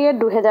নৰেন্দ্ৰ মোদীয়ে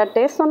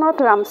 ২০২৩ চনত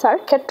ৰামছাৰ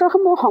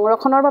ক্ষেত্ৰসমূহ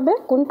সংৰক্ষণৰ বাবে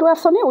কোনটো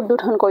আঁচনি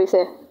উদ্বোধন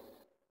কৰিছে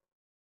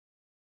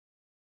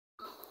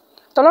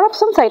তলৰ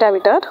অপশ্যন 4টাৰ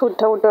ভিতৰত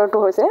শুদ্ধ উত্তৰটো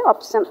হৈছে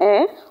অপশ্যন এ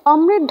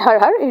অমৃত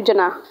ধাৰাৰ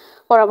যোজনা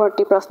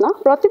পৰৱৰ্তী প্ৰশ্ন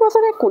প্ৰতি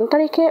বছৰে কোন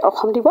তাৰিখে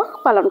অসম দিৱস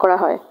পালন কৰা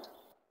হয়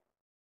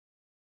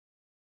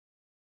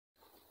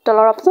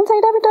তলৰ অপশ্যন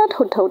 4টাৰ ভিতৰত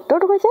শুদ্ধ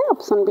উত্তৰটো হৈছে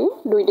অপশ্যন বি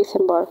 2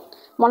 ডিচেম্বৰ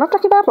মনত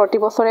ৰাখিবা প্ৰতি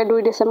বছৰে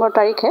 2 ডিচেম্বৰ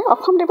তাৰিখে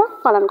অসম দিৱস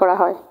পালন কৰা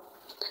হয়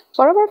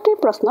পৰৱৰ্তী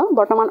প্ৰশ্ন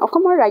বৰ্তমান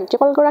অসমৰ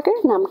ৰাজ্যপালগৰাকীৰ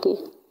নাম কি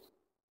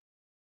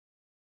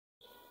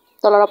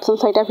তলৰ অপশ্যন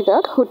 4টাৰ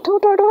ভিতৰত শুদ্ধ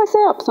উত্তৰটো হৈছে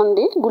অপশ্যন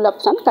ডি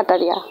গোলাপচান্দ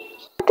কাটাৰিয়া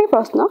পৰৱৰ্তী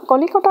প্ৰশ্ন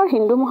কলিকতাৰ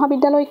হিন্দু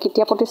মহাবিদ্যালয়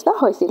কেতিয়া প্ৰতিষ্ঠা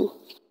হৈছিল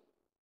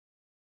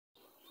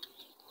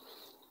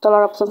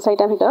তলৰ অপশ্যন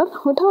 4টাৰ ভিতৰত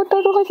শুদ্ধ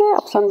উত্তৰটো হৈছে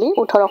অপশ্যন ডি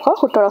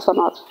 1817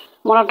 চনত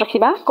মনত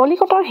ৰাখিবা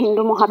কলিকতাৰ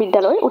হিন্দু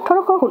মহাবিদ্যালয়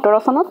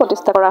 1817 চনত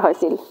প্ৰতিষ্ঠা কৰা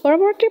হৈছিল।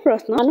 পৰৱৰ্তী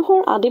প্ৰশ্ন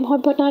মানুহৰ আদিম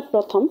সভ্যতাত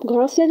প্ৰথম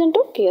ঘৰচীয়া জন্তু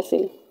কি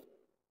আছিল?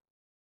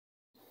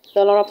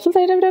 তলৰ অপশ্যন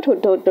চাৰিটাৰ ভিতৰত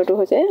শুদ্ধ উত্তৰটো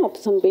হৈছে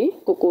অপশ্যন বি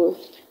কুকুৰ।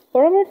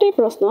 পৰৱৰ্তী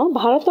প্ৰশ্ন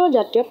ভাৰতৰ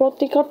জাতীয়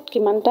প্ৰতীকত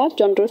কিমানটা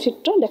জন্তুৰ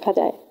চিত্ৰ দেখা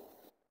যায়?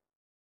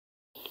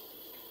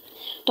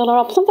 তলৰ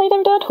অপশ্যন চাৰিটাৰ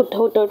ভিতৰত শুদ্ধ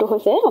উত্তৰটো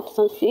হৈছে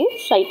অপশ্যন চি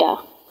 4টা।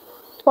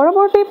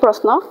 পৰৱৰ্তী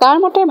প্ৰশ্ন কাৰ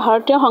মতে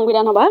ভাৰতীয়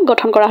সংবিধান সভা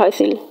গঠন কৰা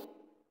হৈছিল?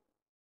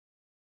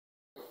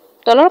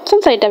 তলৰ অপশ্যন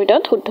চাৰিটাৰ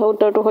ভিতৰত শুদ্ধ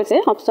উত্তৰটো হৈছে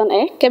অপশ্যন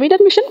এ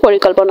কেবিনেট মিছন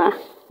পৰিকল্পনা।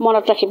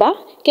 মনত ৰাখিবা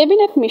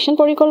কেবিনেট মিছন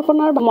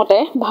পৰিকল্পনাৰ মতে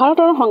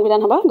ভাৰতৰ সংবিধান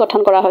সভা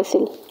গঠন কৰা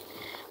হৈছিল।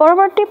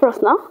 পৰৱৰ্তী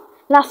প্ৰশ্ন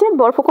লাচিত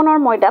বৰফুকনৰ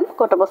মৈদাম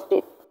ক'ত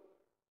অৱস্থিত?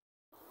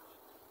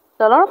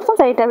 তলৰ অপশ্যন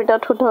চাৰিটাৰ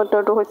ভিতৰত শুদ্ধ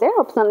উত্তৰটো হৈছে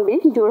অপশ্যন বি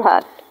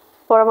যোৰহাট।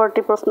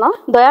 পৰৱৰ্তী প্ৰশ্ন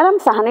দয়াৰাম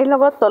চাহানীৰ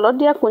লগত তলত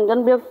দিয়া কোনজন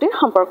ব্যক্তিৰ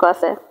সম্পৰ্ক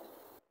আছে?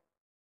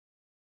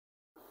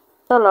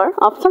 তলৰ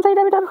অপশ্যন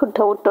চাৰিটাৰ ভিতৰত শুদ্ধ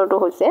উত্তৰটো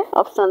হৈছে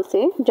অপশ্যন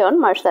চি জন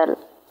মাৰ্শ্বাল।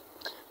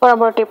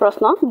 পৰৱৰ্তী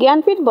প্ৰশ্ন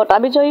জ্ঞানপীঠ বঁটা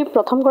বিজয়ী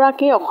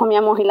প্ৰথমগৰাকী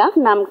অসমীয়া মহিলাৰ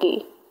নাম কি?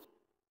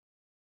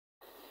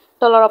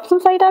 তলৰ অপশ্যন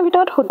চাৰিটাৰ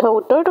ভিতৰত শুদ্ধ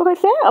উত্তৰটো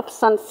হৈছে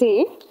অপশ্যন চি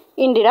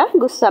ইন্দিৰা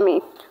গোস্বামী।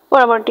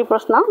 পৰৱৰ্তী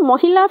প্ৰশ্ন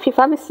মহিলা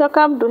ফিফা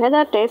বিশ্বকাপ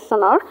 2023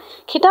 চনৰ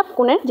খিতাপ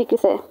কোনে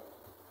জিকিছে?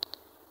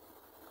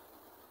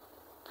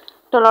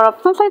 তলৰ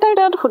অপশ্যন চাৰিটাৰ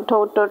ভিতৰত শুদ্ধ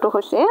উত্তৰটো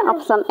হৈছে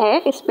অপশ্যন এ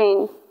স্পেইন।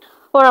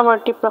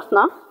 পৰৱৰ্তী প্ৰশ্ন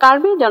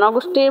কাৰ্বি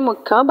জনগোষ্ঠীৰ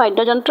মুখ্য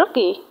বাদ্যযন্ত্ৰ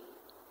কি?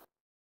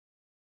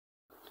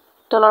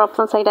 তলৰ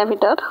অপশ্যন চাৰিটাৰ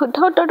ভিতৰত শুদ্ধ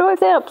উত্তৰটো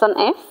হৈছে অপশ্যন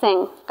এ চেং।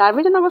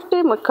 কাৰ্বি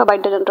জনগোষ্ঠীৰ মুখ্য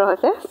বাদ্যযন্ত্ৰ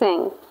হৈছে চেং।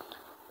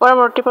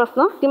 পৰৱৰ্তী প্ৰশ্ন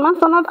কিমান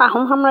চনত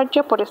আহোম সাম্ৰাজ্য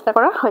প্ৰতিষ্ঠা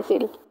কৰা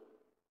হৈছিল?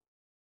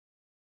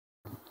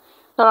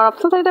 তলৰ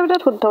অপশ্যন চাৰিটাৰ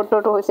ভিতৰত শুদ্ধ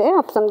উত্তৰটো হৈছে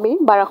অপশ্যন বি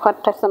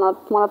 1228 চনত।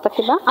 মনত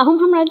ৰাখিবা আহোম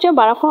সাম্ৰাজ্য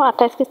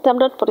 1228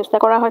 খ্ৰীষ্টাব্দত প্ৰতিষ্ঠা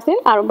কৰা হৈছিল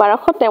আৰু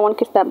 1253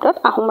 খ্ৰীষ্টাব্দত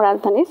আহোম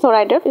ৰাজধানী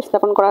চৰাইদেউত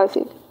স্থাপন কৰা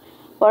হৈছিল।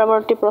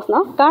 পৰৱৰ্তী প্ৰশ্ন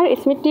কাৰ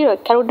স্মৃতি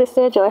ৰক্ষাৰ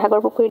উদ্দেশ্যে জয়সাগৰ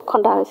পুখুৰীত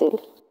খন্দা হৈছিল?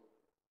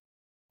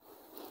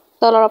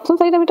 তলৰ অপশ্যন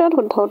চাৰিটাৰ ভিতৰত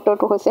শুদ্ধ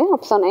উত্তৰটো হৈছে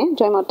অপশ্যন এ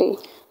জয়মতী।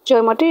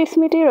 জয়মতীৰ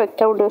স্মৃতি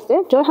ৰক্ষাৰ উদ্দেশ্যে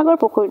জয়সাগৰ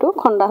পুখুৰীটো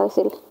খন্দা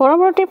হৈছিল।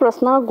 পৰৱৰ্তী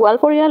প্ৰশ্ন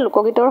গোৱালপৰীয়া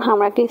লোকগীতৰ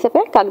সাম্ৰাজ্ঞী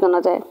হিচাপে কাক জনা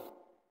যায়?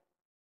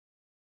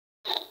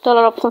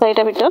 তলৰ অপশ্যন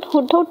চাৰিটাৰ ভিতৰত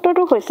শুদ্ধ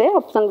উত্তৰটো হৈছে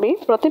অপশ্যন বি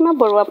প্ৰতিমা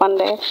বৰুৱা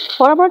পাণ্ডে।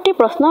 পৰৱৰ্তী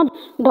প্ৰশ্ন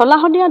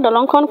ঢলা-শদিয়া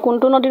দলংখন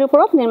কোনটো নদীৰ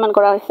ওপৰত নিৰ্মাণ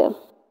কৰা হৈছে?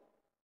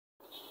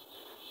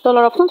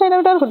 তলৰ অপশ্যন চাৰিটাৰ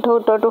ভিতৰত শুদ্ধ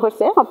উত্তৰটো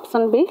হৈছে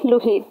অপশ্যন বি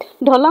লোহিত।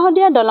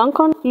 ঢলা-শদিয়া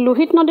দলংখন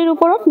লোহিত নদীৰ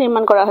ওপৰত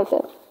নিৰ্মাণ কৰা হৈছে।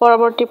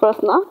 পৰৱৰ্তী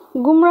প্ৰশ্ন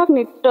গুমৰাগ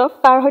নৃত্য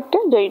কাৰ সৈতে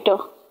জড়িত?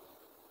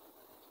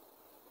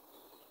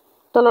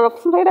 তলৰ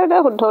অপশ্যন চাৰিটাৰ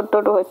ভিতৰত শুদ্ধ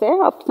উত্তৰটো হৈছে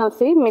অপশ্যন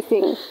চি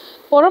মিচিং।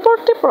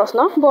 পৰৱৰ্তী প্ৰশ্ন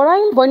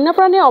বৰাইল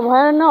বন্যপ্ৰাণী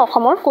অভয়াৰণ্য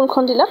অসমৰ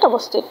কোনখন জিলাত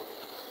অৱস্থিত?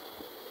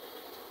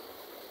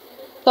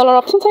 তলৰ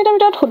অপশ্যন চাৰিটাৰ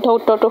ভিতৰত শুদ্ধ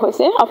উত্তৰটো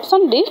হৈছে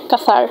অপশ্যন ডি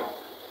কাছাৰ।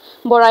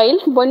 বৰাইল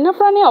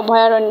বন্যপ্ৰাণী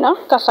অভয়াৰণ্য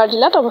কাছাৰ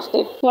জিলাত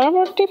অৱস্থিত।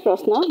 পৰৱৰ্তী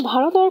প্ৰশ্ন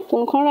ভাৰতৰ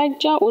কোনখন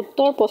ৰাজ্য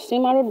উত্তৰ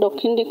পশ্চিম আৰু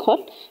দক্ষিণ দিশত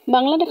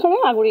বাংলাদেশৰে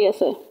আগুৰি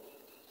আছে?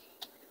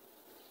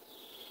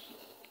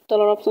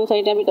 তলৰ অপশ্যন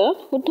চাৰিটাৰ ভিতৰত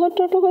শুদ্ধ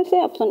উত্তৰটো হৈছে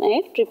অপশ্যন এ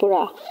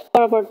ত্ৰিপুৰা।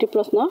 পৰৱৰ্তী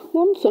প্ৰশ্ন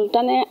কোন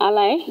চুলতানে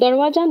আলাই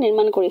দৰৱাজা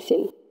নিৰ্মাণ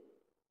কৰিছিল?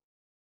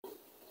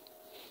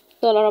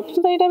 তলৰ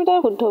অপশ্যন চাৰিটাৰ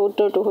ভিতৰত শুদ্ধ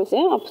উত্তৰটো হৈছে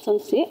অপশ্যন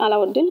চি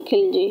আলাউদ্দিন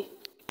খিলজী।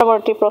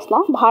 পৰৱৰ্তী প্ৰশ্ন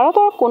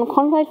ভাৰতৰ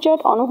কোনখন ৰাজ্যত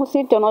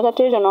অনুসূচিত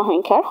জনজাতিৰ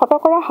জনসংখ্যাৰ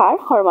শতকৰা হাৰ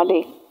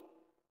সৰ্বাধিক?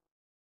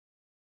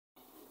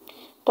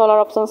 তলৰ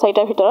অপশ্যন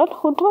চাৰিটাৰ ভিতৰত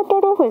শুদ্ধ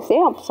উত্তৰটো হৈছে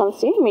অপশ্যন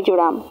চি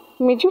মিজোৰাম।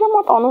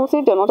 মিজোৰামত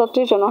অনুসূচিত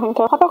জনজাতিৰ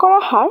জনসংখ্যাৰ শতকৰা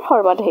হাৰ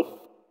সৰ্বাধিক।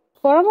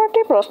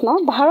 পৰৱৰ্তী প্ৰশ্ন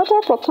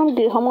ভাৰতৰ প্ৰথম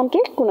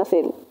গৃহমন্ত্ৰী কোন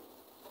আছিল?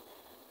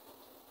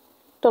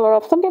 তলৰ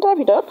অপশ্যন কেইটাৰ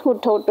ভিতৰত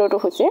শুদ্ধ উত্তৰটো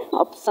হৈছে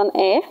অপশ্যন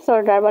এ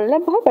চৰ্দাৰ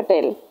বল্লভভাই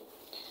পেটেল।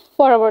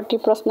 পৰৱৰ্তী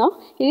প্ৰশ্ন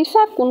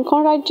ৰিচা কোনখন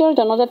ৰাজ্যৰ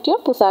জনজাতীয়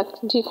পোছাক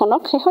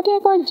যিখনক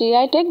শেহতীয়াকৈ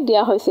GI টেগ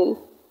দিয়া হৈছিল?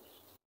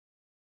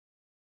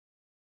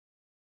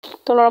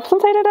 তলৰ অপশ্যন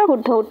চাৰিটাৰ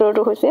শুদ্ধ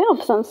উত্তৰটো হৈছে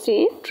অপশ্যন চি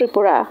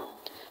ত্ৰিপুৰা।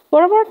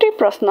 পৰৱৰ্তী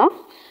প্ৰশ্ন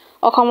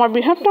অসমৰ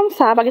বৃহত্তম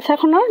চাহ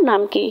বাগিচাখনৰ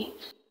নাম কি?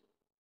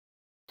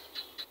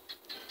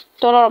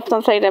 তলৰ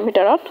অপশ্যন চাৰিটাৰ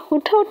ভিতৰত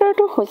শুদ্ধ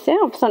উত্তৰটো হৈছে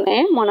অপশ্যন এ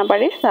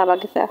মনাবাৰী চাহ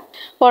বাগিচা।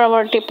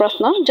 পৰৱৰ্তী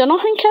প্ৰশ্ন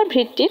জনসংখ্যাৰ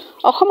ভিত্তিত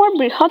অসমৰ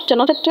বৃহৎ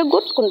জনজাতীয়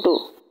গোট কোনটো?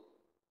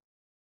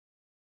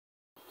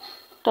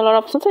 তলৰ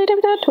অপশ্যন চাৰিটাৰ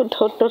ভিতৰত শুদ্ধ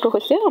উত্তৰটো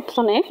হৈছে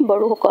অপশ্যন এ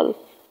বড়োসকল।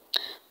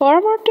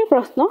 পৰৱৰ্তী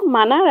প্ৰশ্ন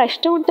মানাহ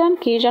ৰাষ্ট্ৰীয় উদ্যান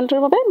কি জন্তুৰ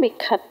বাবে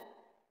বিখ্যাত?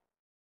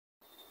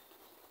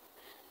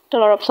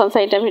 তলৰ অপশ্যন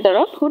চাৰিটাৰ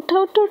ভিতৰত শুদ্ধ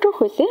উত্তৰটো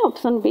হৈছে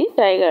অপশ্যন বি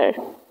টাইগাৰ।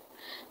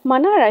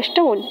 মানাহ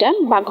ৰাষ্ট্ৰীয় উদ্যান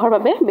বাঘৰ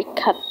বাবে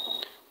বিখ্যাত।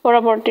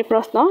 পৰৱৰ্তী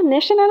প্ৰশ্ন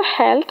নেশ্যনেল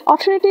হেল্থ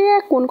অথৰিটিয়ে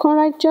কোনখন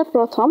ৰাজ্যত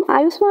প্ৰথম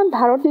Ayushman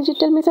Bharat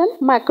digital mission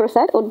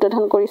microsite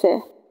উদ্বোধন কৰিছে?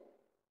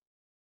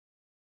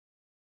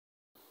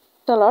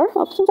 তলৰ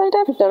অপশ্যন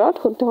চাৰিটাৰ ভিতৰত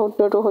শুদ্ধ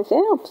উত্তৰটো হৈছে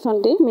অপশ্যন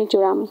ডি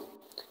মিজোৰাম।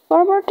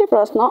 পৰৱৰ্তী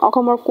প্ৰশ্ন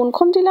অসমৰ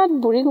কোনখন জিলাত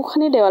বুঢ়ী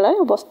গোসানী দেৱালয়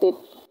অৱস্থিত?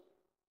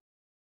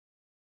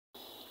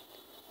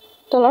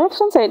 তলৰ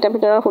অপশ্যন চাৰিটাৰ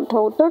ভিতৰত শুদ্ধ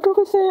উত্তৰটো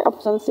হৈছে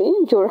অপশ্যন চি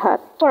যোৰহাট।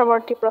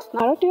 পৰৱৰ্তী প্ৰশ্ন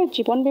ভাৰতীয়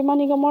জীৱন বীমা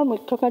নিগমৰ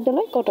মুখ্য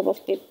কাৰ্যালয় ক'ত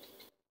অৱস্থিত?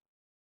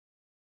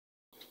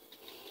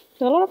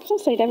 তলৰ অপশ্যন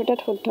চাৰিটাৰ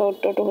ভিতৰত শুদ্ধ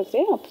উত্তৰটো হৈছে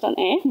অপশ্যন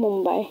এ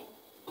মুম্বাই।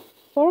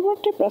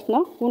 পৰৱৰ্তী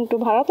প্ৰশ্ন কোনটো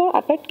ভাৰতৰ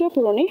আটাইতকৈ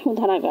পুৰণি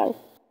শোধনাগাৰ?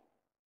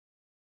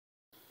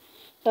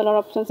 তলৰ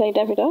অপশ্যন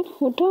চাৰিটাৰ ভিতৰত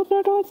শুদ্ধ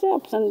উত্তৰটো হৈছে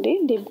অপশ্যন ডি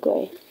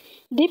ডিগবৈ।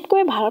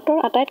 ডিগবৈ ভাৰতৰ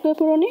আটাইতকৈ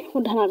পুৰণি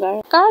শোধনাগাৰ।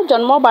 কাৰ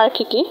জন্ম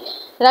বাৰ্ষিকী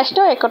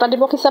ৰাষ্ট্ৰীয় একতা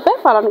দিৱস হিচাপে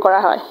পালন কৰা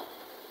হয়?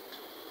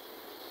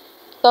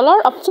 তলৰ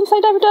অপশ্যন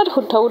চাৰিটাৰ ভিতৰত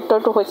শুদ্ধ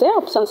উত্তৰটো হৈছে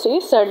অপশ্যন চি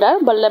চৰ্দাৰ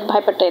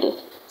বল্লভভাই পেটেল।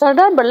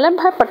 চৰ্দাৰ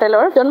বল্লভভাই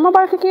পেটেলৰ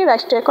জন্মবাৰ্ষিকী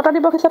ৰাষ্ট্ৰীয় একতা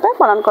দিৱস হিচাপে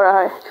পালন কৰা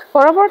হয়।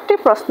 পৰৱৰ্তী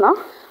প্ৰশ্ন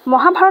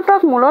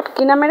মহাভাৰতক মূলত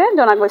কি নামেৰে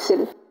জনা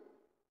গৈছিল?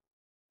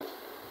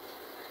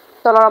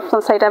 তলৰ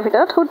অপশ্যন চাৰিটাৰ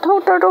ভিতৰত শুদ্ধ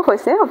উত্তৰটো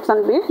হৈছে অপশ্যন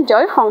বি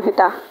জয়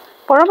সংহিতা।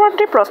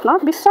 পৰৱৰ্তী প্ৰশ্ন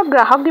বিশ্ব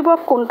গ্ৰাহক দিৱস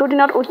কোনটো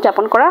দিনত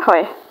উদযাপন কৰা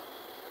হয়?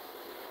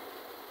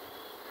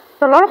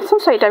 তলৰ অপশ্যন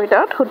চাৰিটাৰ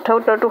ভিতৰত শুদ্ধ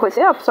উত্তৰটো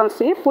হৈছে অপশ্যন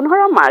চি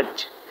 15 মাৰ্চ।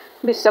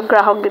 বিশ্ব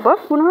গ্ৰাহক দিৱস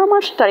 15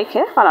 মাৰ্চ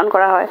তাৰিখে পালন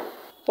কৰা হয়।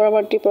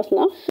 পৰৱৰ্তী প্ৰশ্ন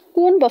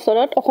কোন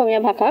বছৰত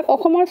অসমীয়া ভাষাক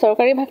অসমৰ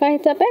চৰকাৰী ভাষা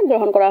হিচাপে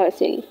গ্ৰহণ কৰা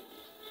হৈছিল?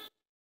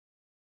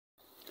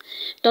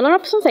 তলৰ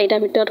অপশ্যন চাৰিটাৰ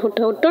ভিতৰত শুদ্ধ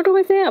উত্তৰটো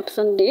হৈছে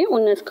অপশ্যন ডি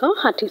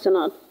 1960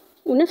 চনত।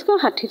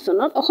 1960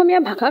 চনত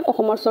অসমীয়া ভাষাক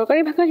অসমৰ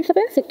চৰকাৰী ভাষা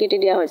হিচাপে স্বীকৃতি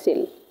দিয়া হৈছিল।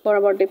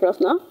 পৰৱৰ্তী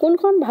প্ৰশ্ন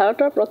কোনখন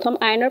ভাৰতৰ প্ৰথম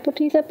আইনৰ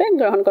পুথি হিচাপে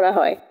গ্ৰহণ কৰা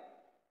হয়?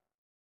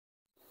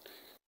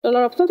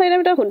 তলৰ অপশ্যন চাৰিটাৰ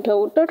ভিতৰত শুদ্ধ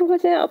উত্তৰটো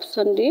হৈছে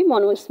অপশ্যন ডি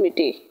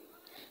মনুস্মৃতি।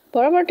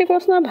 পৰৱৰ্তী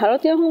প্ৰশ্ন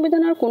ভাৰতীয়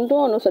সংবিধানৰ কোনটো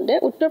অনুচ্ছেদে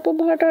উত্তৰ পূব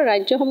ভাৰতৰ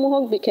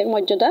ৰাজ্যসমূহক বিশেষ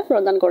মৰ্যাদা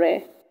প্ৰদান কৰে?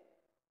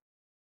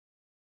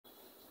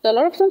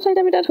 তলৰ অপশ্যন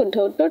চাৰিটাৰ ভিতৰত শুদ্ধ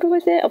উত্তৰটো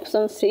হৈছে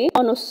অপশ্যন চি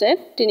অনুচ্ছেদ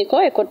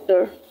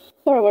 371।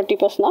 পৰৱৰ্তী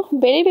প্ৰশ্ন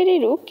বেৰি বেৰি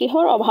ৰোগ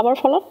কিহৰ অভাৱৰ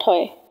ফলত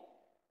হয়?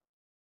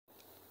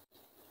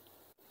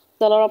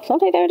 তলৰ অপশ্যন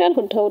চাৰিটাৰ ভিতৰত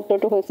শুদ্ধ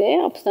উত্তৰটো হৈছে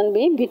অপশ্যন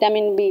বি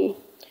ভিটামিন বি।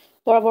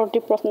 পৰৱৰ্তী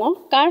প্ৰশ্ন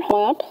কাৰ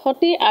সময়ত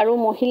সতী আৰু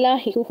মহিলা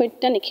শিশু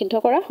হত্যা নিষিদ্ধ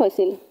কৰা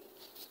হৈছিল?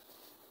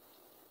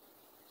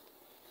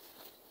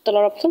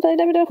 তলৰ অপশ্যন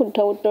চাৰিটাৰ ভিতৰত শুদ্ধ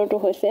উত্তৰটো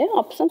হৈছে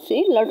option C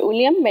lord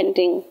William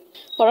Bentinck.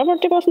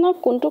 পৰৱৰ্তী প্ৰশ্ন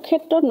কোনটো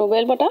ক্ষেত্ৰত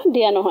নোবেল বঁটা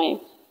দিয়া নহয়?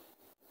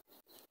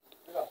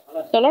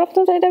 তলৰ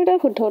অপশ্যন চাৰিটাৰ ভিতৰত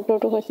শুদ্ধ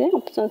উত্তৰটো হৈছে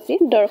অপশ্যন চি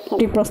দৰ্শন।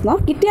 প্ৰশ্ন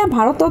কেতিয়া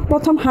ভাৰতত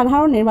প্ৰথম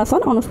সাধাৰণ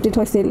নিৰ্বাচন অনুষ্ঠিত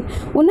হৈছিল?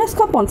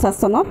 1950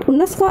 চনত,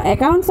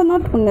 1951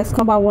 চনত,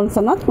 1952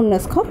 চনত,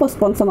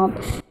 1955 চনত।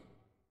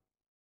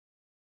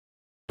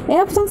 এই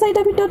অপশ্যন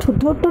চাৰিটাৰ ভিতৰত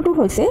শুদ্ধ উত্তৰটো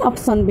হৈছে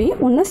অপশ্যন বি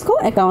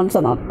 1951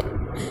 চনত।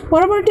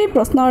 পৰৱৰ্তী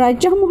প্ৰশ্ন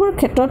ৰাজ্যসমূহৰ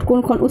ক্ষেত্ৰত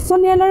কোনখন উচ্চ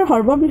ন্যায়ালয়ৰ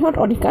সৰ্ববৃহৎ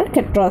অধিকাৰ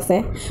ক্ষেত্ৰ আছে?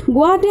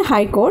 Guwahati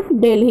high court,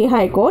 Delhi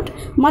high court,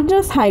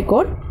 Madras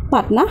high court,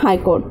 Patna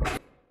high court.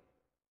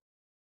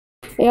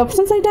 এই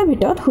অপশ্যন চাৰিটাৰ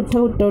ভিতৰত শুদ্ধ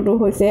উত্তৰটো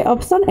হৈছে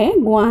অপশ্যন এ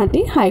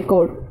গুৱাহাটী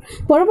হাইকোৰ্ট।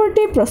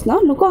 পৰৱৰ্তী প্ৰশ্ন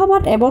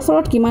লোকসভাত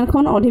এবছৰত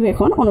কিমানখন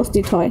অধিৱেশন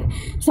অনুষ্ঠিত হয়?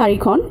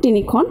 4খন,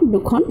 3খন,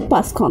 2খন,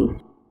 5খন।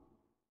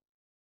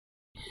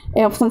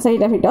 এই অপশ্যন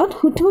চাৰিটাৰ ভিতৰত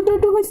শুদ্ধ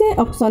উত্তৰটো হৈছে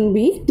অপশ্যন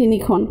বি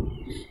 3খন।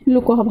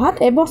 লোকসভাত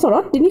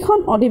এবছৰত 3খন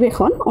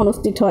অধিৱেশন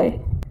অনুষ্ঠিত হয়।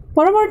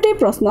 পৰৱৰ্তী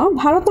প্ৰশ্ন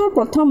ভাৰতৰ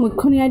প্ৰথম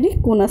মুখ্য ন্যায়াধীশ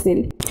কোন আছিল?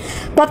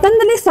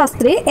 পতঞ্জলি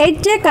শাস্ত্ৰী,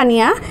 ADRE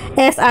কানিয়া,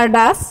 SR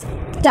দাস,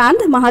 চান্দ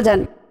মহাজন।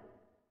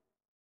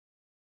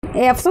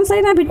 এই অপশ্যন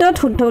চাৰিটাৰ ভিতৰত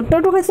শুদ্ধ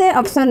উত্তৰটো হৈছে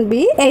অপশ্যন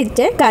বি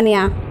ADRE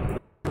কানিয়া।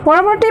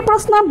 পৰৱৰ্তী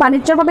প্ৰশ্ন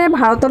বাণিজ্যৰ বাবে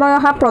ভাৰতলৈ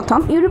অহা প্ৰথম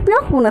ইউৰোপীয়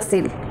কোন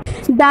আছিল?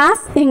 Dutch,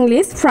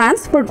 English, France,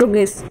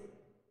 Portuguese.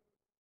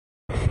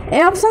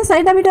 এই অপশ্যন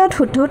চাৰিটাৰ ভিতৰত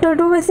শুদ্ধ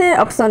উত্তৰটো হৈছে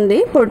অপশ্যন ডি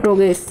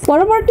পৰ্তুগীজ।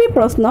 পৰৱৰ্তী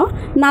প্ৰশ্ন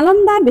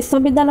নালন্দা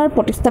বিশ্ববিদ্যালয়ৰ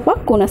প্ৰতিষ্ঠাপক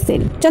কোন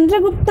আছিল?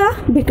 চন্দ্ৰগুপ্তা,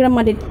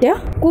 বিক্ৰমাদিত্য,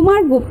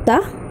 কুমাৰ গুপ্তা,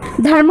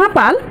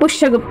 ধৰ্মপাল,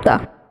 পুষ্যগুপ্তা।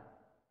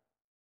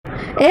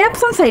 এই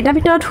অপশ্যন চাৰিটাৰ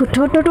ভিতৰত শুদ্ধ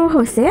উত্তৰটো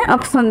হৈছে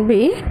অপশ্যন বি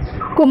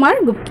কুমাৰ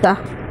গুপ্তা।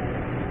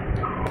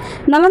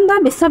 নালন্দা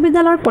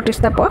বিশ্ববিদ্যালয়ৰ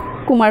প্ৰতিষ্ঠাপক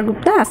কুমাৰ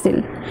গুপ্তা আছিল।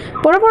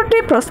 পৰৱৰ্তী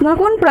প্ৰশ্ন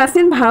কোন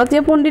প্ৰাচীন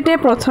ভাৰতীয় পণ্ডিতে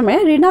প্ৰথমে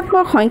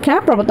ঋণাত্মক সংখ্যা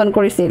প্ৰৱৰ্তন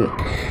কৰিছিল?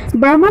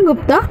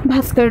 ব্ৰহ্মগুপ্ত,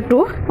 ভাস্কৰ টু,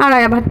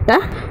 আৰ্যভট্ট,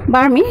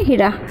 বাৰ্মী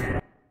হীৰা।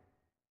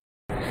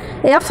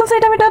 এই অপশ্যন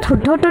চাৰিটাৰ ভিতৰত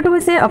শুদ্ধ উত্তৰটো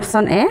হৈছে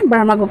অপশ্যন এ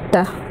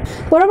ব্ৰহ্মগুপ্তা।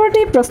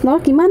 পৰৱৰ্তী প্ৰশ্ন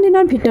কিমান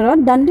দিনৰ ভিতৰত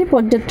দাণ্ডী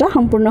পদযাত্ৰা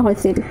সম্পূৰ্ণ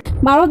হৈছিল?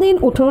 12 দিন,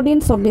 18 দিন,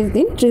 24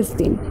 দিন, 30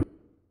 দিন।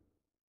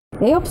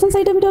 এই অপশ্যন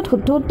চাৰিটাৰ ভিতৰত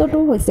শুদ্ধ উত্তৰটো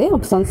হৈছে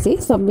অপশ্যন চি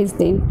 24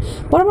 দিন।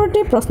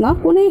 পৰৱৰ্তী প্ৰশ্ন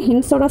কোনে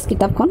হিন্দ স্বৰাজ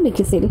কিতাপখন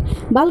লিখিছিল?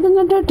 বাল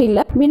গংগাধৰ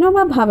তিলক,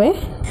 বিনোবা ভাৱে,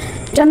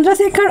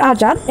 চন্দ্ৰশেখৰ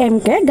আজাদ,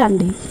 MK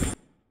গান্ধী।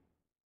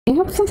 এই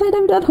অপশ্যন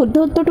চাৰিটাৰ ভিতৰত শুদ্ধ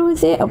উত্তৰটো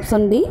হৈছে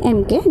অপশ্যন ডি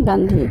MK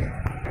গান্ধী।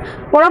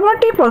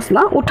 পৰৱৰ্তী প্ৰশ্ন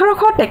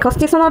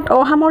 1863 চনত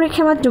অসামৰিক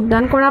সেৱাত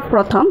যোগদান কৰা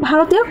প্ৰথম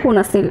ভাৰতীয় কোন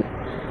আছিল?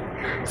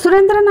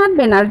 সুৰেন্দ্ৰনাথ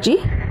বেনাৰ্জী,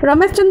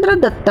 ৰমেশ চন্দ্ৰ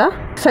দত্ত,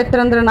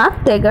 সত্যেন্দ্ৰনাথ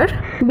টেগৰ,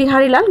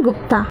 বিহাৰীলাল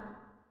গুপ্তা।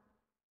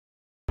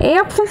 এই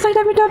অপশ্যন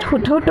চাৰিটাৰ ভিতৰত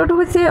শুদ্ধ উত্তৰটো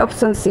হৈছে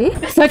অপশ্যন চি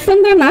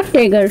সত্যেন্দ্ৰনাথ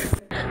টেগৰ।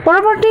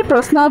 পৰৱৰ্তী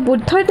প্ৰশ্ন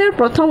বুদ্ধই তেওঁৰ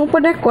প্ৰথম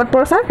উপদেশ ক'ত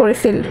প্ৰচাৰ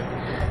কৰিছিল?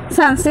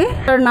 ঝান্সী,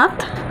 সাৰনাথ,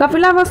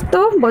 কপিলাবস্তু,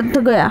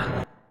 বৌদ্ধগয়া।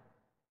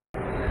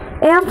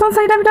 এই অপশ্যন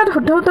চাৰিটাৰ ভিতৰত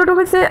শুদ্ধ উত্তৰটো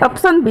হৈছে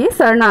অপশ্যন বি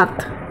সাৰনাথ।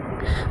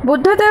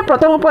 বুদ্ধই তেওঁৰ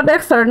প্ৰথম উপদেশ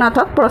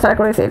সাৰনাথত প্ৰচাৰ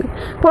কৰিছিল।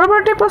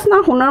 পৰৱৰ্তী প্ৰশ্ন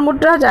সোণৰ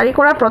মুদ্ৰা জাৰি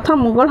কৰা প্ৰথম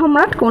মোগল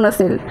সম্ৰাট কোন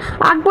আছিল?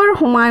 আকবৰ,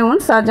 হুমায়ুন,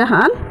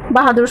 শ্বাহজাহান,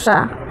 বাহাদুৰ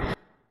শ্বাহ।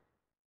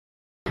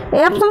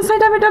 এই অপশ্যন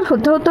চাৰিটাৰ ভিতৰত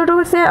শুদ্ধ উত্তৰটো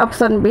হৈছে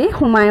অপশ্যন বি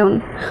হুমায়ুন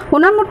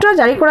সোণৰ মুদ্ৰা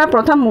জাৰি কৰা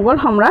প্ৰথম মোগল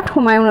সম্ৰাট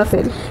হুমায়ুন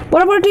আছিল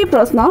পৰৱৰ্তী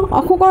প্ৰশ্ন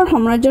অশোকৰ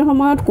সাম্ৰাজ্যৰ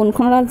সময়ত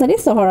কোনখন ৰাজধানী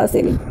চহৰ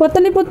আছিল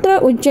পটলিপুত্ৰ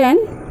Ujjain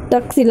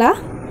Takshashila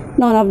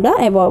none of the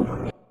above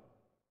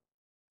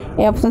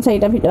এই অপশ্যন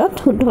চাৰিটাৰ ভিতৰত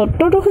শুদ্ধ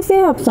উত্তৰটো হৈছে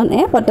অপশ্যন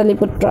এ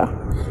পটলিপুত্ৰ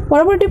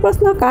পৰৱৰ্তী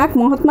প্ৰশ্ন কাক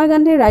মহাত্মা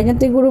গান্ধীৰ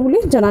ৰাজনৈতিক গুৰু বুলি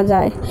জনা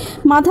যায়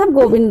মাধৱ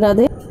গোবিন্দ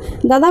ৰাধে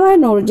দাদাভাই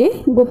নৌৰোজী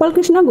গোপাল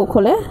কৃষ্ণ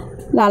গোখলে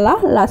লালা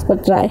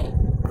লাজপত ৰায়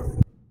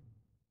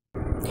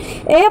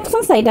এই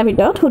অপশ্যন চাৰিটাৰ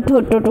ভিতৰত শুদ্ধ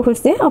উত্তৰটো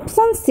হৈছে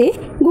অপশ্যন চি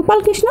গোপাল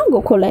কৃষ্ণ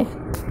গোখলে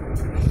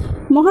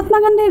মহাত্মা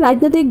গান্ধীৰ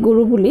ৰাজনৈতিক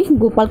গুৰু বুলি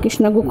গোপাল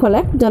কৃষ্ণ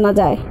গোখলেক জনা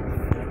যায়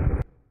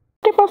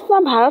প্ৰশ্ন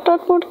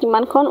ভাৰতত মুঠ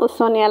কিমানখন উচ্চ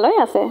ন্যায়ালয়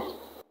আছে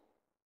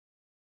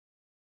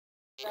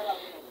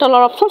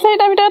তলৰ অপশ্যন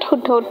চাৰিটাৰ ভিতৰত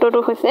শুদ্ধ উত্তৰটো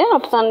হৈছে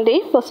অপশ্যন ডি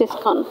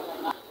 25খন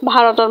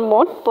ভাৰতৰ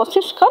মুঠ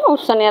 25খন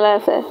উচ্চ ন্যায়ালয়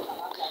আছে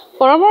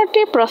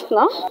পৰৱৰ্তী প্ৰশ্ন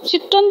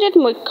চিত্ৰঞ্জিত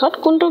মুখ্যত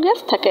কোনটো গেছ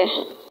থাকে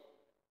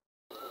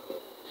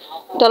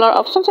তলৰ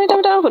অপশ্যন চাৰিটাৰ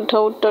ভিতৰত শুদ্ধ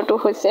উত্তৰটো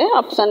হৈছে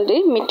অপশ্যন ডি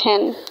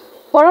মিথেন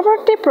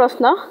পৰৱৰ্তী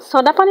প্ৰশ্ন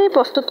ছডা পানী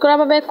প্ৰস্তুত কৰাৰ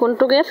বাবে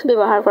কোনটো গেছ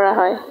ব্যৱহাৰ কৰা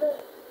হয়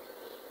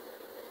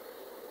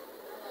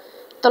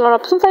তলৰ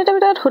অপশ্যন চাৰিটাৰ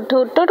ভিতৰত শুদ্ধ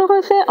উত্তৰটো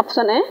হৈছে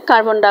option A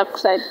carbon dye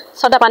oxide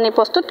soda পানী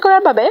প্ৰস্তুত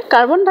কৰাৰ বাবে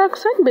কাৰ্বন ডাই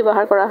অক্সাইড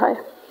ব্যৱহাৰ কৰা হয়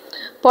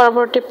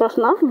পৰৱৰ্তী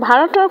প্ৰশ্ন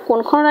ভাৰতৰ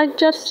কোনখন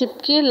ৰাজ্যত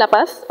চিপকি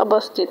লাপাছ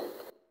অৱস্থিত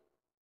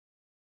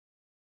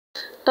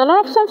তলৰ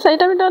অপশ্যন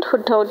চাৰিটাৰ ভিতৰত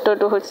শুদ্ধ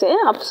উত্তৰটো হৈছে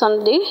অপশ্যন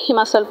ডি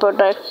হিমাচল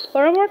প্ৰদেশ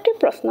পৰৱৰ্তী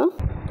প্ৰশ্ন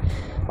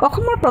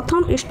অসমৰ প্ৰথম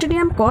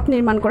ষ্টেডিয়াম ক'ত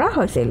নিৰ্মাণ কৰা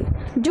হৈছিল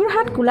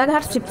যোৰহাট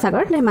গোলাঘাট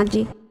শিৱসাগৰ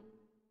ধেমাজি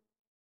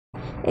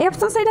এই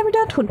অপশ্যন চাৰিটাৰ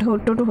ভিতৰত শুদ্ধ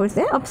উত্তৰটো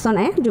হৈছে অপশ্যন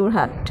এ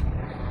যোৰহাট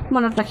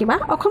মনত ৰাখিবা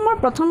অসমৰ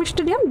প্ৰথম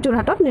ষ্টেডিয়াম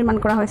যোৰহাটত নিৰ্মাণ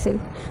কৰা হৈছিল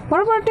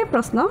পৰৱৰ্তী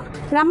প্ৰশ্ন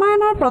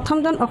ৰামায়ণৰ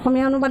প্ৰথমজন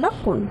অসমীয়া অনুবাদক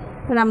কোন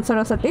ৰাম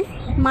সৰস্বতী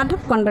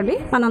মাধৱ কণ্ডলী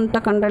অনন্ত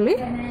কণ্ডলী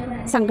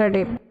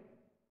শংকৰদেৱ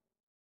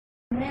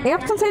এই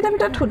অপশ্যন চাৰিটাৰ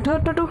ভিতৰত শুদ্ধ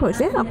উত্তৰটো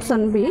হৈছে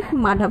অপশ্যন বি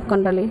মাধৱ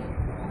কণ্ডলী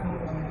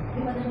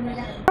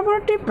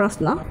পৰৱৰ্তী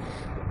প্ৰশ্ন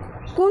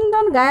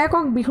কোনজন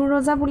গায়কক বিহুৰ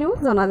ৰজা বুলিও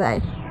জনা যায়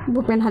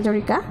ভূপেন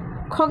হাজৰিকা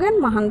খগেন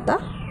মহন্ত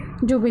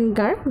জুবিন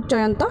গাৰ্গ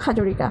জয়ন্ত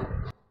হাজৰিকা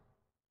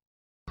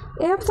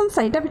এই অপশ্যন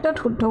চাৰিটাৰ ভিতৰত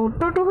শুদ্ধ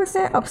উত্তৰটো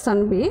হৈছে অপশ্যন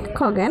বি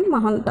খগেন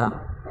মহন্ত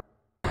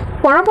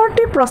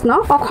পৰৱৰ্তী প্ৰশ্ন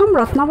অসম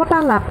ৰত্ন বঁটা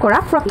লাভ কৰা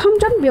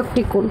প্ৰথমজন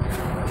ব্যক্তি কোন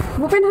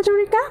ভূপেন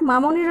হাজৰিকা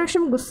মামণি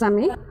ৰয়ছম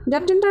গোস্বামী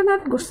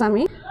যতীন্দ্ৰনাথ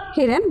গোস্বামী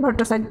হীৰেণ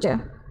ভট্টাচাৰ্য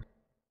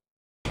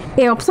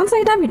এই অপশ্যন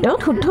চাৰিটাৰ ভিতৰত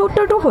শুদ্ধ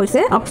উত্তৰটো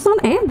হৈছে অপশ্যন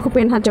এ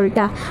ভূপেন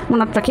হাজৰিকা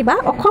মনত ৰাখিবা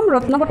অসম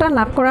ৰত্ন বঁটা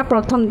লাভ কৰা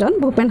প্ৰথমজন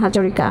ভূপেন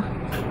হাজৰিকা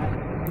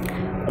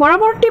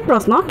পৰৱৰ্তী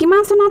প্ৰশ্ন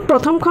কিমান চনত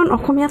প্ৰথমখন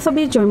অসমীয়া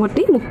ছবি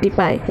জয়মতী মুক্তি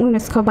পায়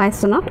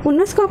 1922 চনত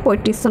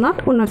 1935 চনত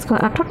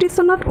 1938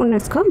 চনত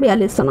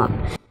 1942 চনত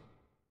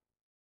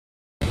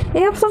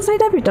এই অপশ্যন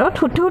চাৰিটাৰ ভিতৰত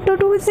শুদ্ধ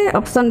উত্তৰটো হৈছে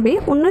অপশ্যন বি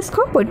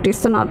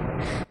 1935 চনত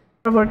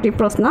পৰৱৰ্তী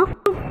প্ৰশ্ন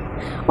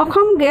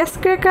অসম গেছ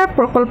ক্ৰেকাৰ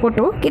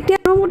প্ৰকল্পটো কেতিয়া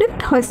অনুমোদিত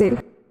হৈছিল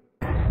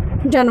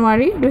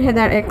জানুৱাৰী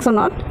 2001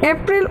 চনত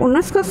এপ্ৰিল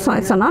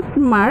 1906 চনত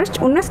মাৰ্চ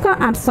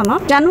 1908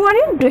 চনত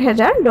জানুৱাৰী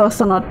 2010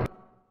 চনত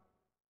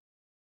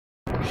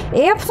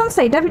এই অপশ্যন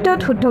চাৰিটাৰ ভিতৰত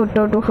শুদ্ধ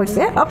উত্তৰটো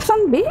হৈছে অপশ্যন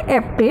বি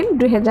এপ্ৰিল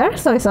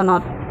 2006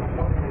 চনত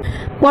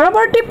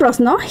পৰৱৰ্তী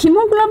প্ৰশ্ন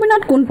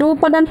হিমোগ্লোবিনত কোনটো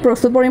উপাদান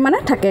প্ৰচুৰ পৰিমাণে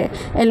থাকে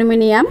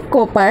এলুমিনিয়াম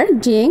কপাৰ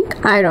জিংক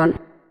আইৰণ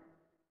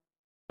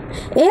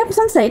এই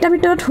অপশ্যন চাৰিটাৰ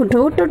ভিতৰত শুদ্ধ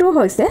উত্তৰটো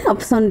হৈছে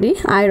অপশ্যন ডি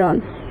আইৰণ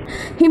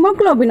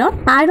হিমোগ্লোবিনত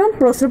আইৰণ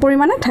প্ৰচুৰ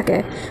পৰিমাণে থাকে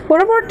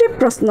পৰৱৰ্তী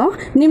প্ৰশ্ন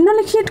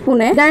নিম্নলিখিত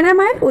কোনে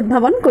ডাইনামাইট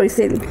উদ্ভাৱন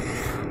কৰিছিল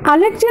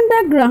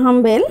আলেকজেণ্ডাৰ গ্ৰাহাম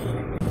বেল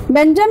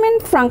Benjamin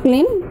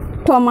ফ্ৰাংকলিন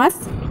Thomas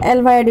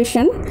Alva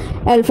Edison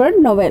Alfredo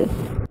Nobel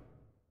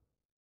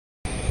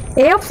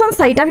এই অপশ্যন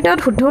চাৰিটাৰ ভিতৰত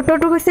শুদ্ধ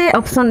উত্তৰটো হৈছে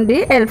অপশ্যন ডি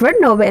এলফ্ৰেড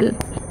নোবেল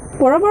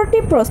পৰৱৰ্তী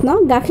প্ৰশ্ন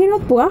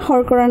গাখীৰত পোৱা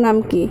শৰ্কৰাৰ নাম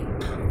কি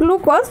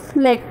গ্লুক'জ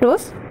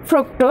লেক্টোজ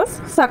ফ্ৰুক্টোজ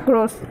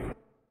সাক্ৰোজ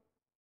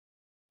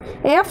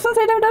এই অপশ্যন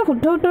চাৰিটাৰ ভিতৰত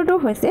শুদ্ধ উত্তৰটো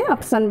হৈছে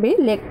অপশ্যন বি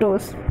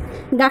লেক্টোজ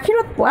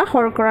গাখীৰত পোৱা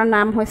শৰ্কৰাৰ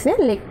নাম হৈছে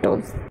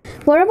লেক্টোজ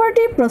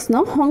পৰৱৰ্তী প্ৰশ্ন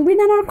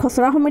সংবিধানৰ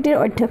খচৰা সমিতিৰ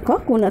অধ্যক্ষ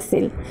কোন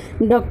আছিল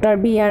doctor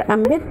B R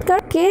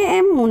Ambedkar K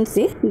M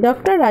Munshi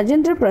doctor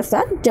Rajendra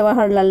Prasad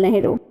Jawaharlal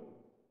Nehru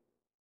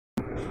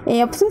এই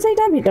অপশ্যন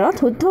চাৰিটাৰ ভিতৰত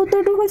শুদ্ধ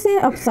উত্তৰটো হৈছে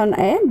option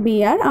A B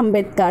R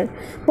Ambedkar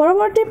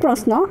পৰৱৰ্তী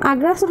প্ৰশ্ন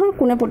আগ্ৰা চহৰ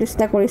কোনে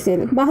প্ৰতিষ্ঠা কৰিছিল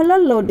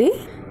বাহলাল লোডি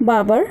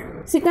বাবৰ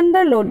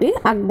সিকান্দাৰ লোডি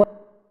আকবৰ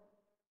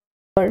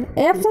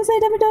এই অপশ্যন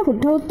চাৰিটাৰ ভিতৰত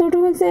শুদ্ধ উত্তৰটো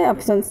হৈছে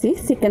অপশ্যন চি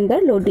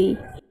সিকান্দাৰ লোডি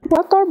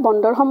ভাৰতৰ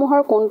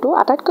বন্দৰসমূহৰ কোনটো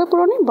আটাইতকৈ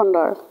পুৰণি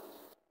বন্দৰ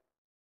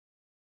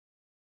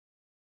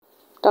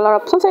তলৰ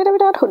অপশ্যন চাৰিটাৰ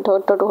ভিতৰত শুদ্ধ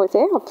উত্তৰটো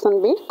হৈছে অপশ্যন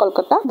বি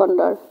কলকাতা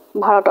বন্দৰ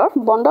ভাৰতৰ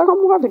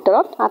বন্দৰসমূহৰ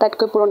ভিতৰত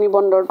আটাইতকৈ পুৰণি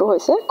বন্দৰটো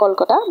হৈছে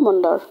কলকাতা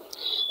বন্দৰ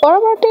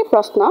পৰৱৰ্তী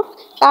প্ৰশ্ন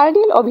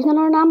কাৰ্গিল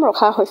অভিযানৰ নাম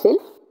ৰখা হৈছিল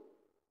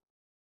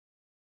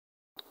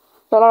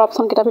তলৰ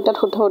অপশ্যন কেইটাৰ ভিতৰত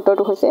শুদ্ধ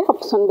উত্তৰটো হৈছে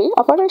অপশ্যন বি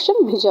অপাৰেশ্যন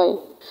বিজয়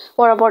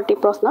পৰৱৰ্তী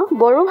প্ৰশ্ন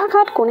বড়ো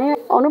ভাষাত কোনে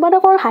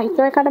অনুবাদকৰ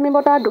সাহিত্য একাডেমী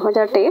বঁটা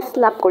 2023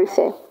 লাভ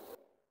কৰিছে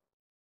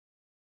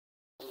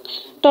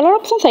তলৰ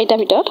অপশ্যন চাৰিটাৰ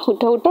ভিতৰত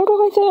শুদ্ধ উত্তৰটো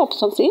হৈছে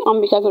অপশ্যন চি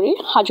অম্বিকাগিৰি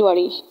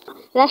হাজোৱাৰী।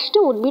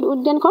 ৰাষ্ট্ৰীয় উদ্ভিদ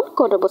উদ্যানখন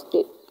ক'ত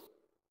অৱস্থিত?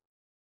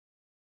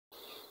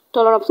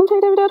 তলৰ অপশ্যন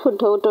চাৰিটাৰ ভিতৰত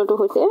শুদ্ধ উত্তৰটো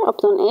হৈছে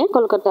অপশ্যন এ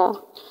কলকাতা।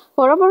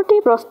 পৰৱৰ্তী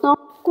প্ৰশ্ন,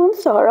 কোন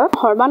চহৰত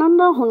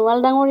সৰ্বানন্দ সোণোৱাল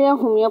ডাঙৰীয়া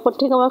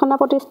হোমিঅ'পেথি গৱেষণা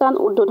প্ৰতিষ্ঠান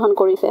উদ্বোধন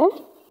কৰিছে?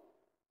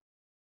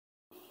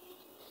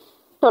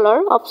 তলৰ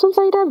অপশ্যন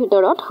চাৰিটাৰ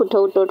ভিতৰত শুদ্ধ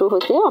উত্তৰটো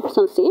হৈছে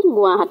অপশ্যন চি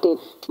গুৱাহাটীত।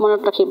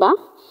 মনত ৰাখিবা,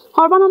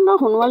 সৰ্বানন্দ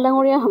সোণোৱাল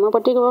ডাঙৰীয়া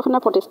হোমিঅ'পেথি গৱেষণা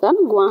প্ৰতিষ্ঠান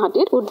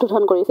গুৱাহাটীত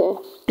উদ্বোধন কৰিছে।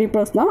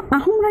 প্ৰশ্ন,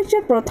 আহোম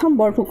ৰাজ্যৰ প্ৰথম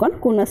বৰফুকন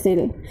কোন আছিল?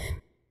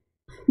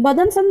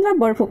 বদন চন্দ্ৰ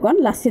বৰফুকন,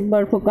 লাচিত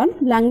বৰফুকন,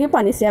 লাংগি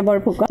পানিছিয়া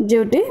বৰফুকন,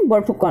 জেউতি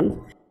বৰফুকন।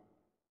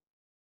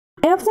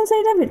 এই অপশ্যন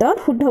চাৰিটাৰ ভিতৰত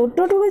শুদ্ধ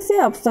উত্তৰটো হৈছে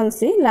অপশ্যন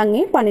চি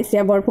লাংগি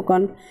পানিছিয়া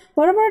বৰফুকন।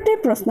 পৰৱৰ্তী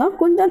প্ৰশ্ন,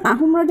 কোনজন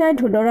আহোম ৰজাই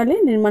ধুদৰালি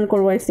নিৰ্মাণ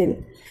কৰোৱাইছিল?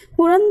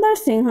 পুৰন্দৰ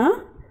সিংহ,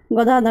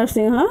 গদাধৰ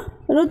সিংহ,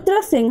 ৰুদ্ৰ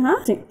সিংহ,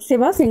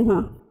 শিৱ সিংহ।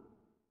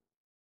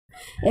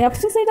 এই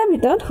অপশ্যন চাৰিটাৰ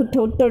ভিতৰত শুদ্ধ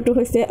উত্তৰটো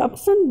হৈছে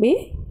অপশ্যন বি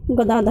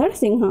গদাধৰ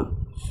সিংহ।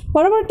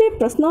 পৰৱৰ্তী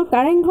প্ৰশ্ন,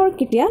 কাৰেংঘৰ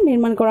কেতিয়া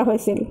নিৰ্মাণ কৰা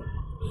হৈছিল?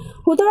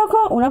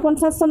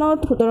 1749 চনত,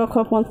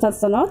 1750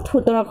 চনত,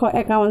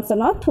 1751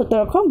 চনত,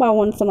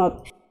 1752 চনত।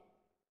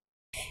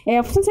 এই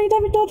অপশ্যন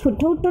চাৰিটাৰ ভিতৰত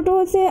শুদ্ধ উত্তৰটো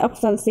হৈছে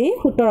অপশ্যন চি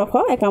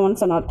 1751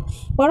 চনত।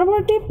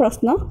 পৰৱৰ্তী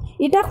প্ৰশ্ন,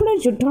 ইটাখুলিৰ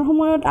যুদ্ধৰ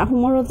সময়ত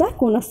আহোমৰ ৰজা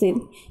কোন আছিল?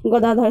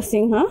 গদাধৰ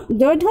সিংহ,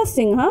 জয়ধ্বজ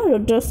সিংহ,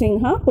 ৰুদ্ৰ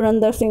সিংহ,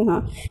 পুৰন্দৰ সিংহ।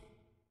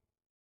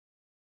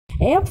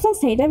 এই অপশ্যন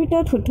চাৰিটাৰ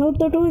ভিতৰত শুদ্ধ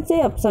উত্তৰটো হৈছে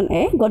অপশ্যন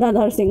এ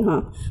গদাধৰ সিংহ।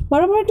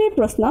 পৰৱৰ্তী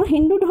প্ৰশ্ন,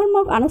 হিন্দু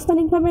ধৰ্মক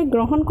আনুষ্ঠানিকভাৱে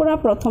গ্ৰহণ কৰা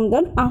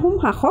প্ৰথমজন আহোম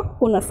শাসক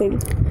কোন আছিল?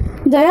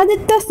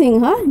 জয়াদিত্য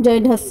সিংহ,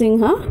 জয়ধ্বজ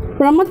সিংহ,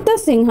 প্ৰমত্ত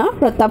সিংহ,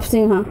 প্ৰতাপ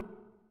সিংহ।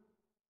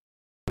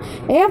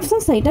 এই অপশ্যন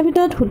চাৰিটাৰ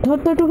ভিতৰত শুদ্ধ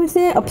উত্তৰটো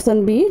হৈছে অপশ্যন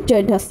বি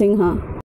জয়ধ্বজ সিংহ।